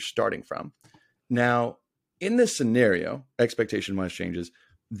on where you're starting from. Now, in this scenario, expectation-wise changes,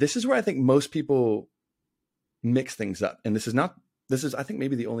 this is where I think most people mix things up. And this is, I think,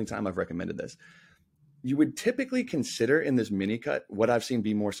 maybe the only time I've recommended this. You would typically consider in this mini cut, what I've seen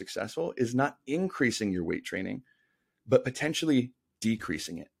be more successful is not increasing your weight training, but potentially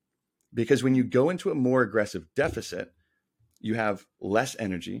decreasing it. Because when you go into a more aggressive deficit, you have less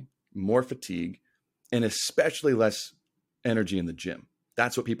energy, more fatigue, and especially less energy in the gym.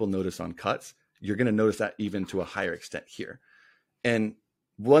 That's what people notice on cuts. You're going to notice that even to a higher extent here. And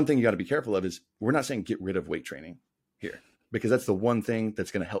one thing you got to be careful of is we're not saying get rid of weight training here, because that's the one thing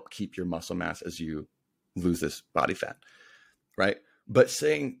that's going to help keep your muscle mass as you lose this body fat, right? But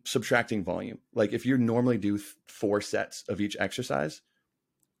saying subtracting volume, like if you normally do 4 sets of each exercise,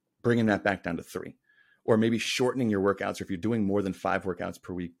 bringing that back down to 3, or maybe shortening your workouts. Or if you're doing more than 5 workouts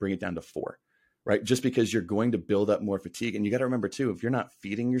per week, bring it down to 4, right? Just because you're going to build up more fatigue. And you got to remember too, if you're not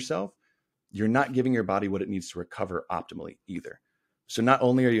feeding yourself, you're not giving your body what it needs to recover optimally either. So not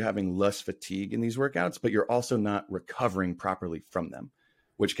only are you having less fatigue in these workouts, but you're also not recovering properly from them,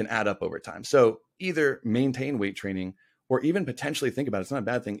 which can add up over time. So either maintain weight training, or even potentially think about it. It's not a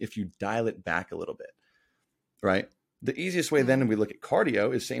bad thing if you dial it back a little bit, right? The easiest way then, when we look at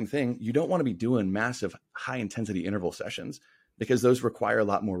cardio, is same thing. You don't want to be doing massive high intensity interval sessions because those require a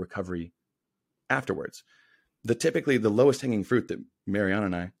lot more recovery afterwards. Typically the lowest hanging fruit that Mariana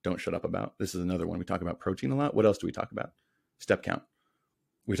and I don't shut up about, this is another one. We talk about protein a lot. What else do we talk about? Step count.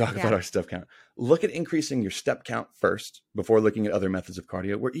 We talk about our step count. Look at increasing your step count first before looking at other methods of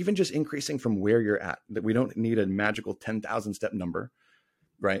cardio, or even just increasing from where you're at. That we don't need a magical 10,000 step number,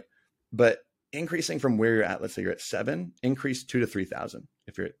 right? But increasing from where you're at, let's say you're at 7, increase 2 to 3,000.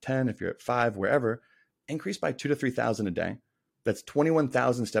 If you're at 10, if you're at 5, wherever, increase by 2 to 3,000 a day. That's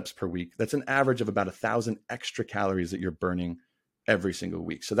 21,000 steps per week. That's an average of about 1,000 extra calories that you're burning every single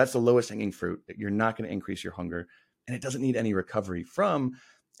week. So that's the lowest hanging fruit. You're not going to increase your hunger, and it doesn't need any recovery from.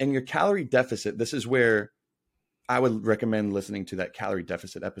 And your calorie deficit, this is where I would recommend listening to that calorie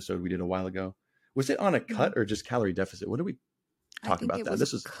deficit episode we did a while ago. Was it on a cut or just calorie deficit? What did we talk about that?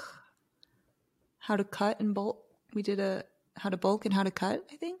 This was how to cut and bulk. We did a how to bulk and how to cut,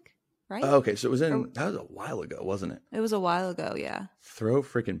 I think, right? Oh, okay. So it was that was a while ago, wasn't it? It was a while ago, yeah. Throw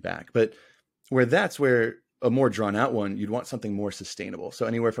freaking back. But that's where a more drawn out one, you'd want something more sustainable. So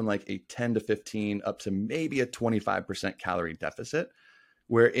anywhere from like a 10 to 15 up to maybe a 25% calorie deficit,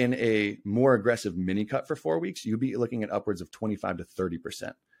 where in a more aggressive mini cut for 4 weeks, you'd be looking at upwards of 25 to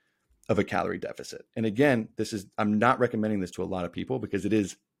 30% of a calorie deficit. And again, I'm not recommending this to a lot of people because it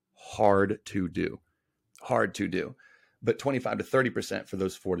is hard to do, but 25 to 30% for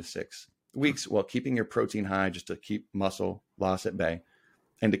those 4 to 6 weeks, while keeping your protein high, just to keep muscle loss at bay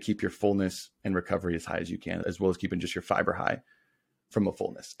and to keep your fullness and recovery as high as you can, as well as keeping just your fiber high from a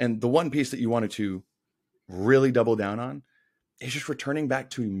fullness. And the one piece that you wanted to really double down on is just returning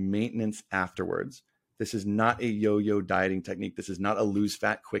back to maintenance afterwards. This is not a yo-yo dieting technique. This is not a lose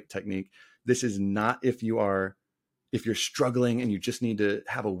fat quick technique. This is not if you're struggling and you just need to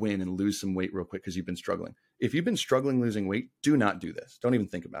have a win and lose some weight real quick because you've been struggling. If you've been struggling losing weight, do not do this. Don't even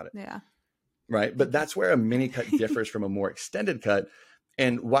think about it. Yeah. Right. But that's where a mini cut differs from a more extended cut.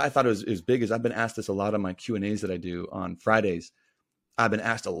 And why I thought it was big is I've been asked this a lot on my Q&As that I do on Fridays. I've been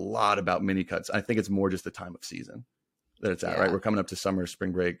asked a lot about mini cuts. I think it's more just the time of season that it's at, right? We're coming up to summer,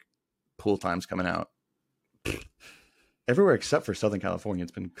 spring break, pool time's coming out. Everywhere except for Southern California,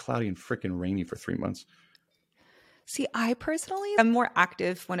 it's been cloudy and freaking rainy for 3 months. See, I personally am more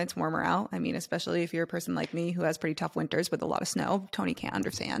active when it's warmer out. I mean, especially if you're a person like me who has pretty tough winters with a lot of snow. Tony can't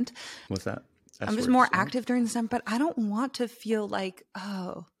understand. What's that? I'm just more active during the summer, but I don't want to feel like,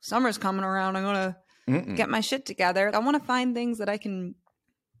 oh, summer's coming around. I'm going to get my shit together. I want to find things that I can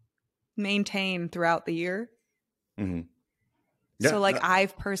maintain throughout the year. Mm-hmm. Yeah, so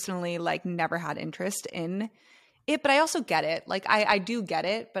I've personally never had interest in it, but I also get it. I do get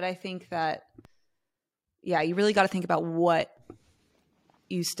it, but I think that, you really got to think about what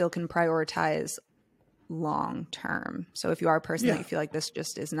you still can prioritize long term. So if you are a person that you feel like this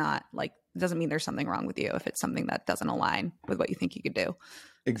just is not it doesn't mean there's something wrong with you if it's something that doesn't align with what you think you could do.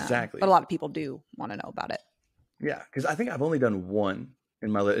 Exactly. But a lot of people do want to know about it. Yeah. Because I think I've only done one in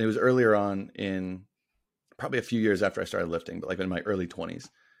my, it was earlier on in probably a few years after I started lifting, but in my early 20s.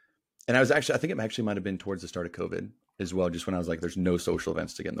 And I think it actually might have been towards the start of COVID as well, just when I was there's no social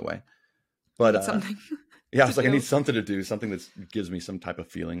events to get in the way. But something. I was I need something to do, something that gives me some type of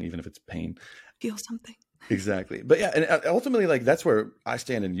feeling, even if it's pain. Feel something. Exactly. But and ultimately, that's where I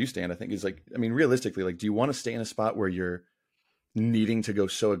stand and you stand, I think, is realistically, do you want to stay in a spot where you're needing to go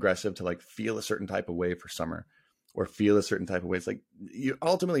so aggressive to feel a certain type of way for summer or feel a certain type of way? It's you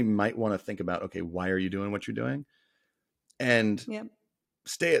ultimately might want to think about, okay, why are you doing what you're doing? And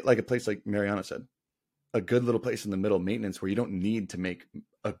stay at a place like Mariana said, a good little place in the middle, maintenance, where you don't need to make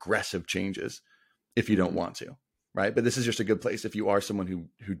aggressive changes if you don't want to, right? But this is just a good place if you are someone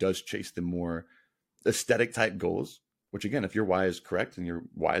who does chase the more aesthetic type goals, which again, if your why is correct and your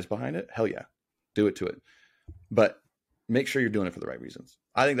why is behind it, hell yeah, do it to it. But make sure you're doing it for the right reasons.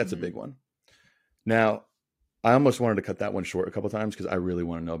 I think that's a big one. Now, I almost wanted to cut that one short a couple of times because I really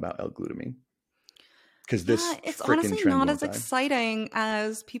want to know about L-Glutamine. Because it's honestly not as exciting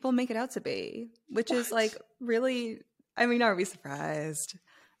as people make it out to be, which is really, I mean, are we surprised?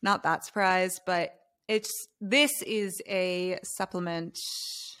 Not that surprised, but This is a supplement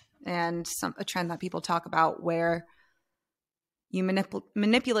and a trend that people talk about where you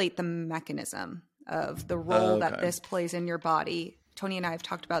manipulate the mechanism of the role that this plays in your body. Tony and I have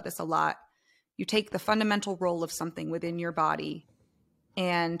talked about this a lot. You take the fundamental role of something within your body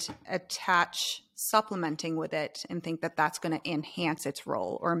and attach supplementing with it and think that that's going to enhance its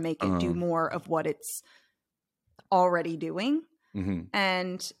role or make it do more of what it's already doing. Mm-hmm.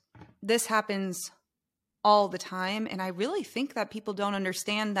 And this happens all the time. And I really think that people don't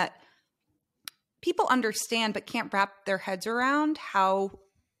understand that. People understand but can't wrap their heads around how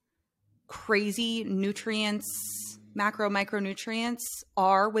crazy nutrients, micronutrients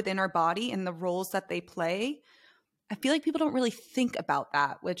are within our body and the roles that they play. I feel like people don't really think about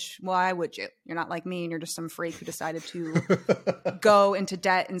that, which why would you? You're not like me and you're just some freak who decided to go into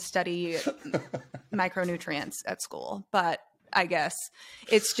debt and study micronutrients at school. But I guess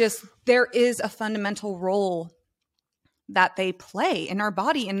it's just there is a fundamental role that they play in our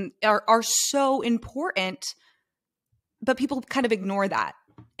body and are so important, but people kind of ignore that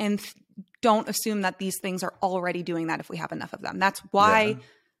and don't assume that these things are already doing that if we have enough of them. That's why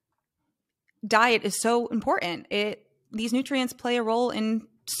diet is so important. These nutrients play a role in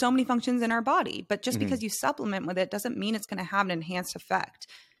so many functions in our body, but just because you supplement with it doesn't mean it's going to have an enhanced effect.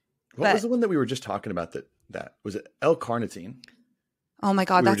 What was the one that we were just talking about that was it L-carnitine? Oh my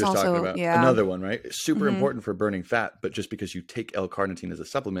God, that's also another one, right? It's super important for burning fat, but just because you take L-carnitine as a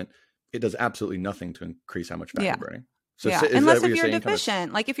supplement, it does absolutely nothing to increase how much fat you're burning. So unless if you're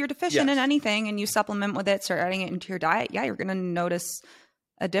deficient, like if you're deficient in anything and you supplement with it, start adding it into your diet, you're going to notice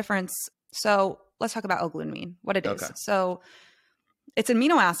a difference. So let's talk about L-glutamine, what it is. So it's an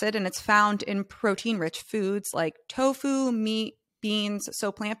amino acid and it's found in protein-rich foods like tofu, meat, beans,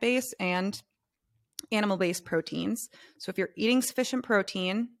 so plant-based and animal-based proteins. So if you're eating sufficient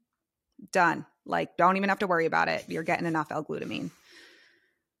protein, done. Like don't even have to worry about it. You're getting enough L-glutamine.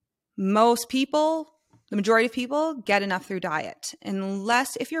 Most people, the majority of people get enough through diet,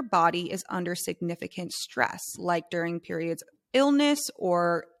 unless if your body is under significant stress, like during periods of illness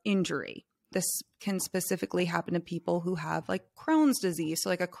or injury. This can specifically happen to people who have like Crohn's disease, so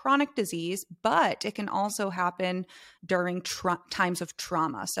like a chronic disease, but it can also happen during times of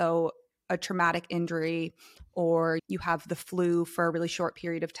trauma. So a traumatic injury, or you have the flu for a really short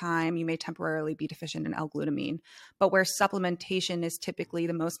period of time, you may temporarily be deficient in L-glutamine. But where supplementation is typically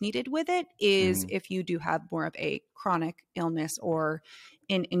the most needed with it is if you do have more of a chronic illness or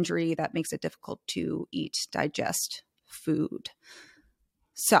an injury that makes it difficult to digest food.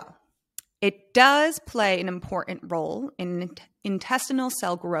 So it does play an important role in intestinal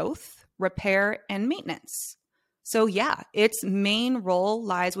cell growth, repair, and maintenance. So its main role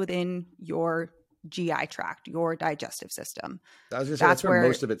lies within your GI tract, your digestive system. I was going to say that's where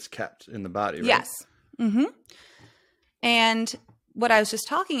most of it's kept in the body, right? Yes. Mm-hmm. And what I was just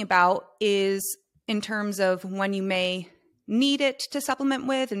talking about is in terms of when you may need it to supplement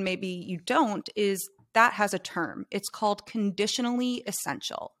with and maybe you don't, is that has a term. It's called conditionally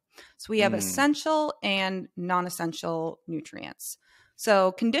essential. So we have essential and non-essential nutrients.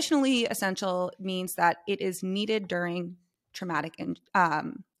 So conditionally essential means that it is needed during traumatic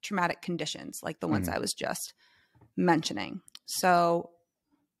conditions like the ones I was just mentioning. So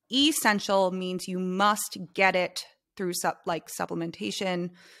essential means you must get it through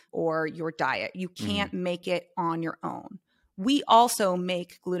supplementation or your diet. You can't make it on your own. We also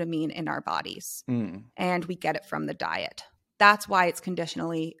make glutamine in our bodies and we get it from the diet. That's why it's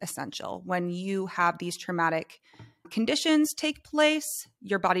conditionally essential. When you have these traumatic conditions take place,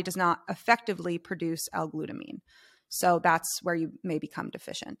 your body does not effectively produce L-glutamine. So that's where you may become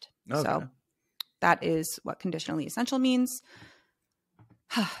deficient. Okay. So that is what conditionally essential means.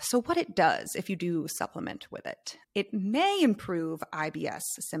 So what it does if you do supplement with it, it may improve IBS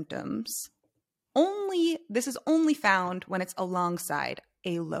symptoms. This is only found when it's alongside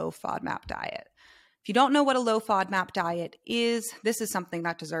a low FODMAP diet. If you don't know what a low FODMAP diet is, this is something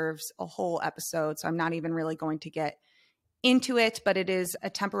that deserves a whole episode. So I'm not even really going to get into it, but it is a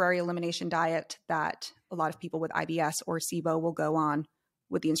temporary elimination diet that a lot of people with IBS or SIBO will go on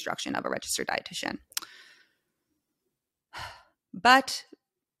with the instruction of a registered dietitian. But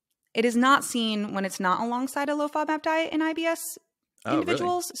it is not seen when it's not alongside a low FODMAP diet in IBS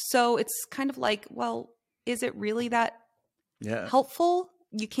individuals. Really? So it's kind of like, well, is it really that helpful?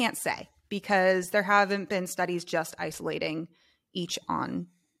 You can't say, because there haven't been studies just isolating each on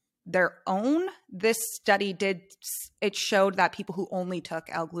their own. This study it showed that people who only took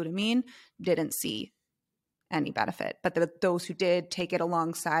L-glutamine didn't see any benefit, but those who did take it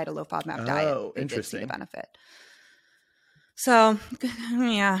alongside a low FODMAP diet, they did see the benefit. So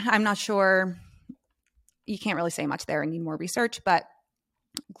I'm not sure you can't really say much there and need more research, but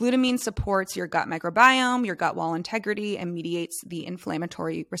glutamine supports your gut microbiome, your gut wall integrity, and mediates the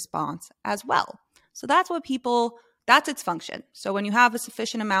inflammatory response as well. So that's its function. So when you have a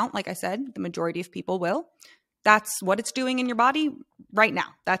sufficient amount, like I said, the majority of people will, that's what it's doing in your body right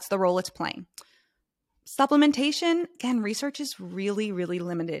now. That's the role it's playing. Supplementation, again, research is really, really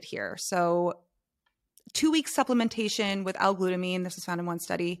limited here. So 2-week supplementation with L-Glutamine, this was found in one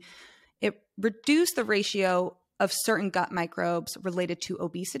study, it reduced the ratio of certain gut microbes related to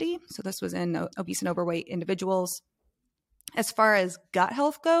obesity. So this was in obese and overweight individuals. As far as gut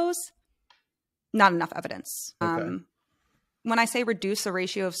health goes, not enough evidence. Okay. When I say reduce the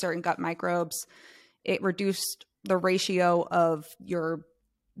ratio of certain gut microbes, it reduced the ratio of your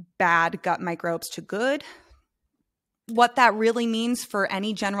bad gut microbes to good. What that really means for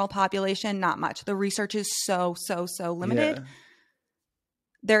any general population, not much. The research is so limited. Yeah.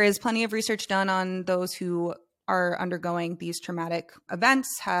 There is plenty of research done on those who are undergoing these traumatic events,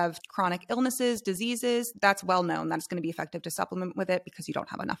 have chronic illnesses, diseases. That's well known. That's going to be effective to supplement with it because you don't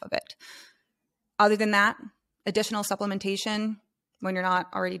have enough of it. Other than that, additional supplementation when you're not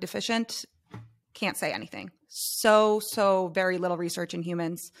already deficient, can't say anything. So very little research in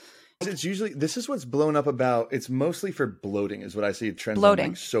humans. It's usually, this is what's blown up about. It's mostly for bloating is what I see trends Bloating.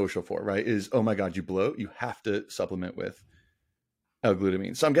 on like social for, right? Is, oh my God, you bloat, you have to supplement with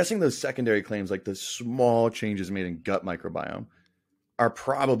L-Glutamine. So I'm guessing those secondary claims, like the small changes made in gut microbiome, are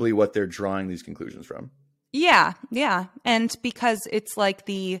probably what they're drawing these conclusions from. Yeah. And because it's like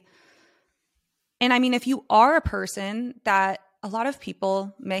and I mean, if you are a person that a lot of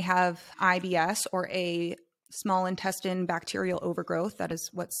people may have IBS or a small intestine bacterial overgrowth, that is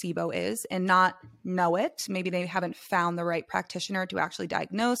what SIBO is, and not know it. Maybe they haven't found the right practitioner to actually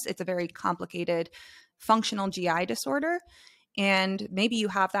diagnose. It's a very complicated functional GI disorder. And maybe you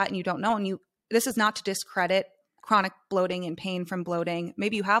have that and you don't know. And this is not to discredit chronic bloating and pain from bloating.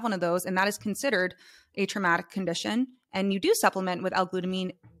 Maybe you have one of those and that is considered a traumatic condition. And you do supplement with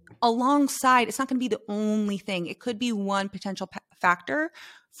L-Glutamine alongside. It's not going to be the only thing. It could be one potential factor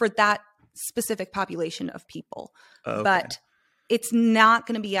for that specific population of people. Okay. But it's not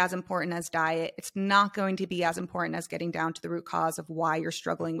going to be as important as diet. It's not going to be as important as getting down to the root cause of why you're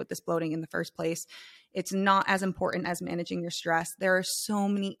struggling with this bloating in the first place. It's not as important as managing your stress. There are so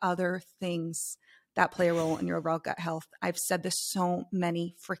many other things that play a role in your overall gut health. I've said this so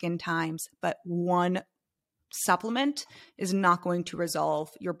many freaking times, but one supplement is not going to resolve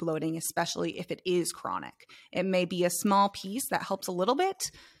your bloating, especially if it is chronic. It may be a small piece that helps a little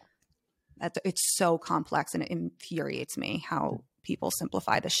bit. It's so complex and it infuriates me how people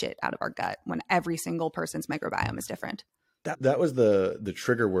simplify the shit out of our gut when every single person's microbiome is different. That was the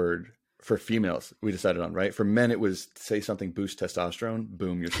trigger word for females we decided on, right? For men, it was say something boost testosterone,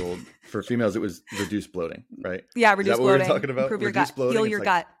 boom, you're sold. For females, it was reduce bloating, right? Yeah, reduce bloating. What we're talking about? Improve your reduce gut. bloating. Heal your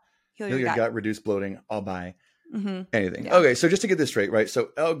gut. Heal your gut, reduce bloating. I'll buy anything. Yeah. Okay, so just to get this straight, right? So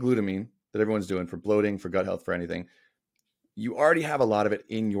L-Glutamine that everyone's doing for bloating, for gut health, for anything, you already have a lot of it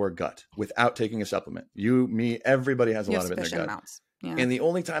in your gut without taking a supplement. You, me, everybody has a lot of it in their gut. Amounts. Yeah. And the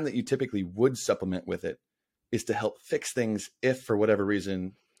only time that you typically would supplement with it is to help fix things if, for whatever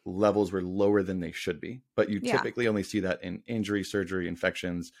reason, levels were lower than they should be. But you typically only see that in injury, surgery,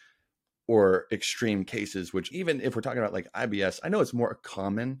 infections, or extreme cases, which even if we're talking about like IBS, I know it's more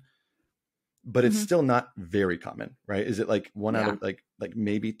common, but it's still not very common, right? Is it like one out of like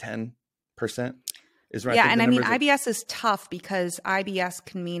maybe 10% is right? Yeah, and I mean, IBS is tough because IBS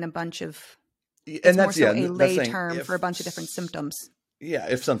can mean a bunch of, and that's more so a lay term for a bunch of different symptoms. Yeah,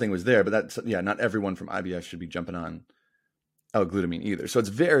 if something was there, but that's, not everyone from IBS should be jumping on L-Glutamine either. So it's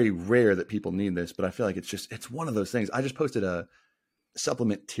very rare that people need this, but I feel like it's one of those things. I just posted a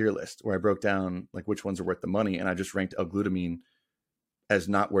supplement tier list where I broke down like which ones are worth the money, and I just ranked L-Glutamine as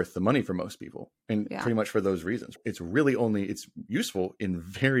not worth the money for most people, and pretty much for those reasons. It's really it's useful in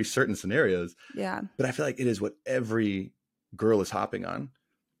very certain scenarios. Yeah, but I feel like it is what every girl is hopping on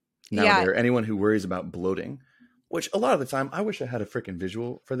now. There, anyone who worries about bloating, which a lot of the time, I wish I had a freaking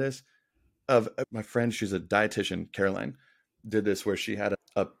visual for this. Of my friend, she's a dietitian, Caroline, did this where she had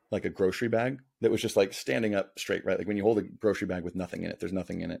a grocery bag that was just like standing up straight, right? Like when you hold a grocery bag with nothing in it, there's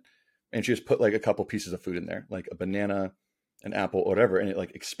nothing in it. And she just put like a couple pieces of food in there, like a banana, an apple, or whatever. And it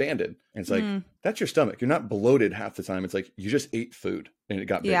like expanded. And it's like, that's your stomach. You're not bloated half the time. It's like, you just ate food and it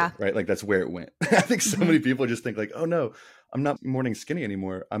got bigger, right? Like that's where it went. I think so many people just think like, oh no, I'm not morning skinny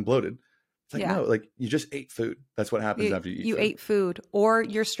anymore. I'm bloated. It's like, no, like you just ate food. That's what happens after you eat food. You ate food, or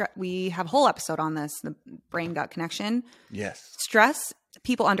you're stressed. We have a whole episode on this, the brain gut connection. Yes. Stress,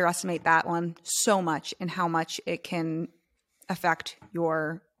 people underestimate that one so much and how much it can affect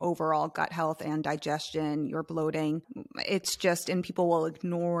your overall gut health and digestion, your bloating. It's just, and people will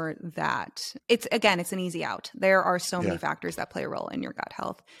ignore that. It's an easy out. There are so many factors that play a role in your gut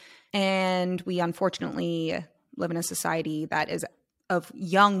health. And we unfortunately live in a society that is of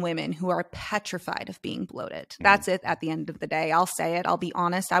young women who are petrified of being bloated. That's it at the end of the day. I'll say it. I'll be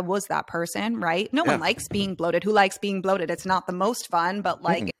honest. I was that person, right? No one likes being bloated. Who likes being bloated? It's not the most fun, but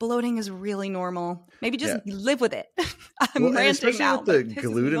like bloating is really normal. Maybe just live with it. I'm ranting now. Especially with the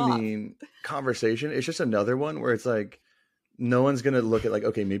glutamine conversation, it's just another one where it's like, no one's going to look at like,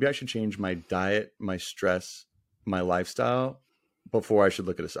 okay, maybe I should change my diet, my stress, my lifestyle before I should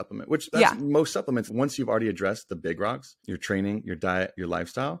look at a supplement, which that's most supplements. Once you've already addressed the big rocks, your training, your diet, your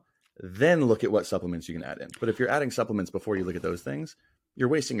lifestyle, then look at what supplements you can add in. But if you're adding supplements before you look at those things, you're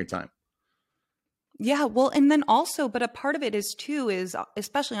wasting your time. Yeah. Well, and then also, but a part of it is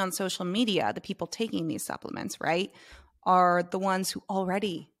especially on social media, the people taking these supplements, right, are the ones who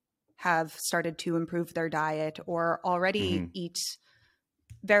already have started to improve their diet or already eat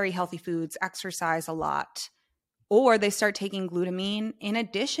very healthy foods, exercise a lot. Or they start taking glutamine in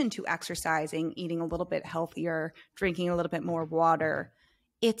addition to exercising, eating a little bit healthier, drinking a little bit more water.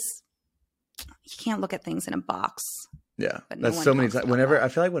 You can't look at things in a box. Yeah, that's so many times. I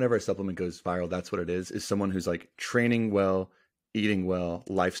feel like whenever a supplement goes viral, that's what it is someone who's like training well, eating well,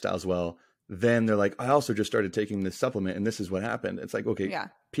 lifestyles well. Then they're like, I also just started taking this supplement and this is what happened. It's like, okay,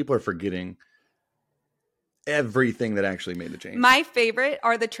 people are forgetting everything that actually made the change. My favorite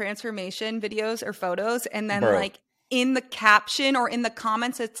are the transformation videos or photos. And then like in the caption or in the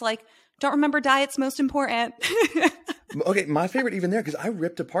comments, it's like, don't remember diet's most important. Okay. My favorite even there, because I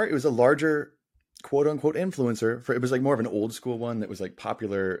ripped apart, it was a larger quote unquote influencer it was like more of an old school one that was like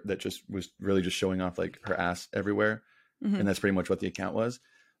popular, that just was really just showing off like her ass everywhere. And that's pretty much what the account was.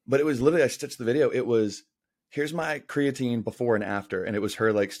 But it was literally, I stitched the video. It was, here's my creatine before and after. And it was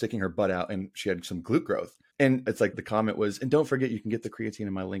her like sticking her butt out and she had some glute growth. And it's like the comment was, and don't forget, you can get the creatine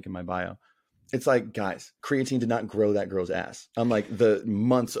in my link in my bio. It's like, guys, creatine did not grow that girl's ass. Unlike the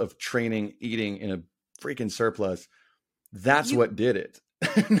months of training, eating in a freaking surplus, that's what did it.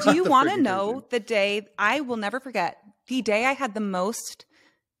 Do you want to know the day, I will never forget, the day I had the most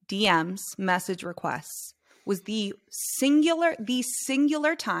DMs, message requests, was the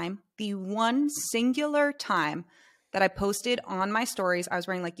one singular time that I posted on my stories. I was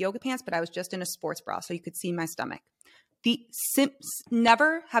wearing like yoga pants, but I was just in a sports bra so you could see my stomach.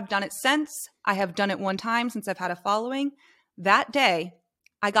 Never have done it since. I have done it one time since I've had a following. That day,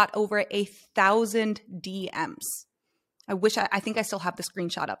 I got over 1,000 DMs. I think I still have the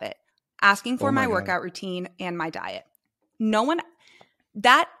screenshot of it, asking for my workout routine and my diet.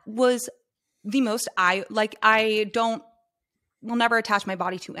 That was the most, will never attach my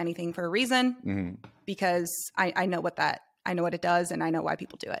body to anything for a reason because I know what it does and I know why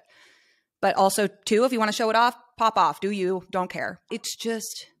people do it. But also too, if you want to show it off, pop off, do you, don't care. It's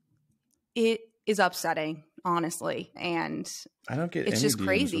just, it is upsetting, honestly. And I don't get it's just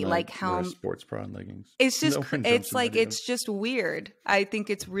crazy. Like how sports bra and leggings. It's just, it's just weird. I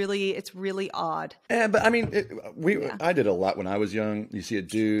think it's really odd. Yeah, but I mean, I did a lot when I was young. You see a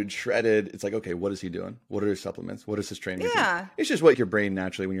dude shredded. It's like, okay, what is he doing? What are his supplements? What is his training? Yeah. It's just what your brain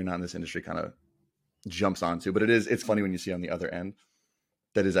naturally, when you're not in this industry, kind of jumps onto. But it's funny when you see on the other end.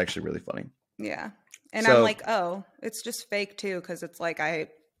 That is actually really funny. Yeah. And I'm like, oh, it's just fake too. Cause it's like, I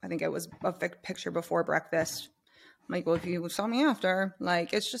think it was a picture before breakfast. I'm like, well, if you saw me after,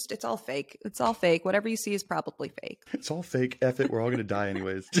 like, it's all fake. It's all fake. Whatever you see is probably fake. It's all fake. F it. We're all going to die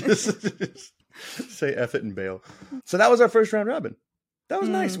anyways. just say F it and bail. So that was our first round robin. That was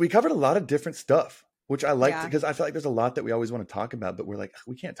nice. We covered a lot of different stuff, which I liked because I feel like there's a lot that we always want to talk about, but we're like,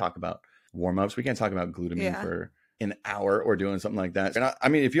 we can't talk about warm-ups. We can't talk about glutamine for an hour or doing something like that. And I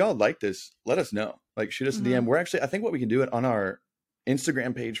mean, if y'all like this, let us know. Like, shoot us a DM. We're actually, I think what we can do it on our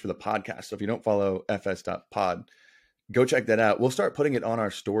Instagram page for the podcast. So if you don't follow fs.pod, go check that out. We'll start putting it on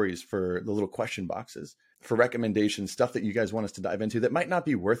our stories for the little question boxes for recommendations, stuff that you guys want us to dive into that might not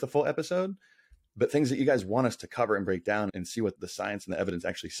be worth a full episode, but things that you guys want us to cover and break down and see what the science and the evidence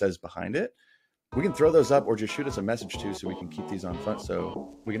actually says behind it. We can throw those up or just shoot us a message too, so we can keep these on front.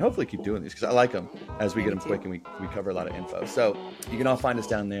 So we can hopefully keep doing these because I like them as we get them quick and we cover a lot of info. So you can all find us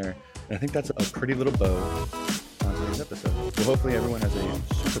down there. And I think that's a pretty little bow on today's episode. Well, hopefully everyone has a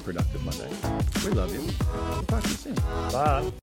super productive Monday. We love you. We'll talk to you soon. Bye.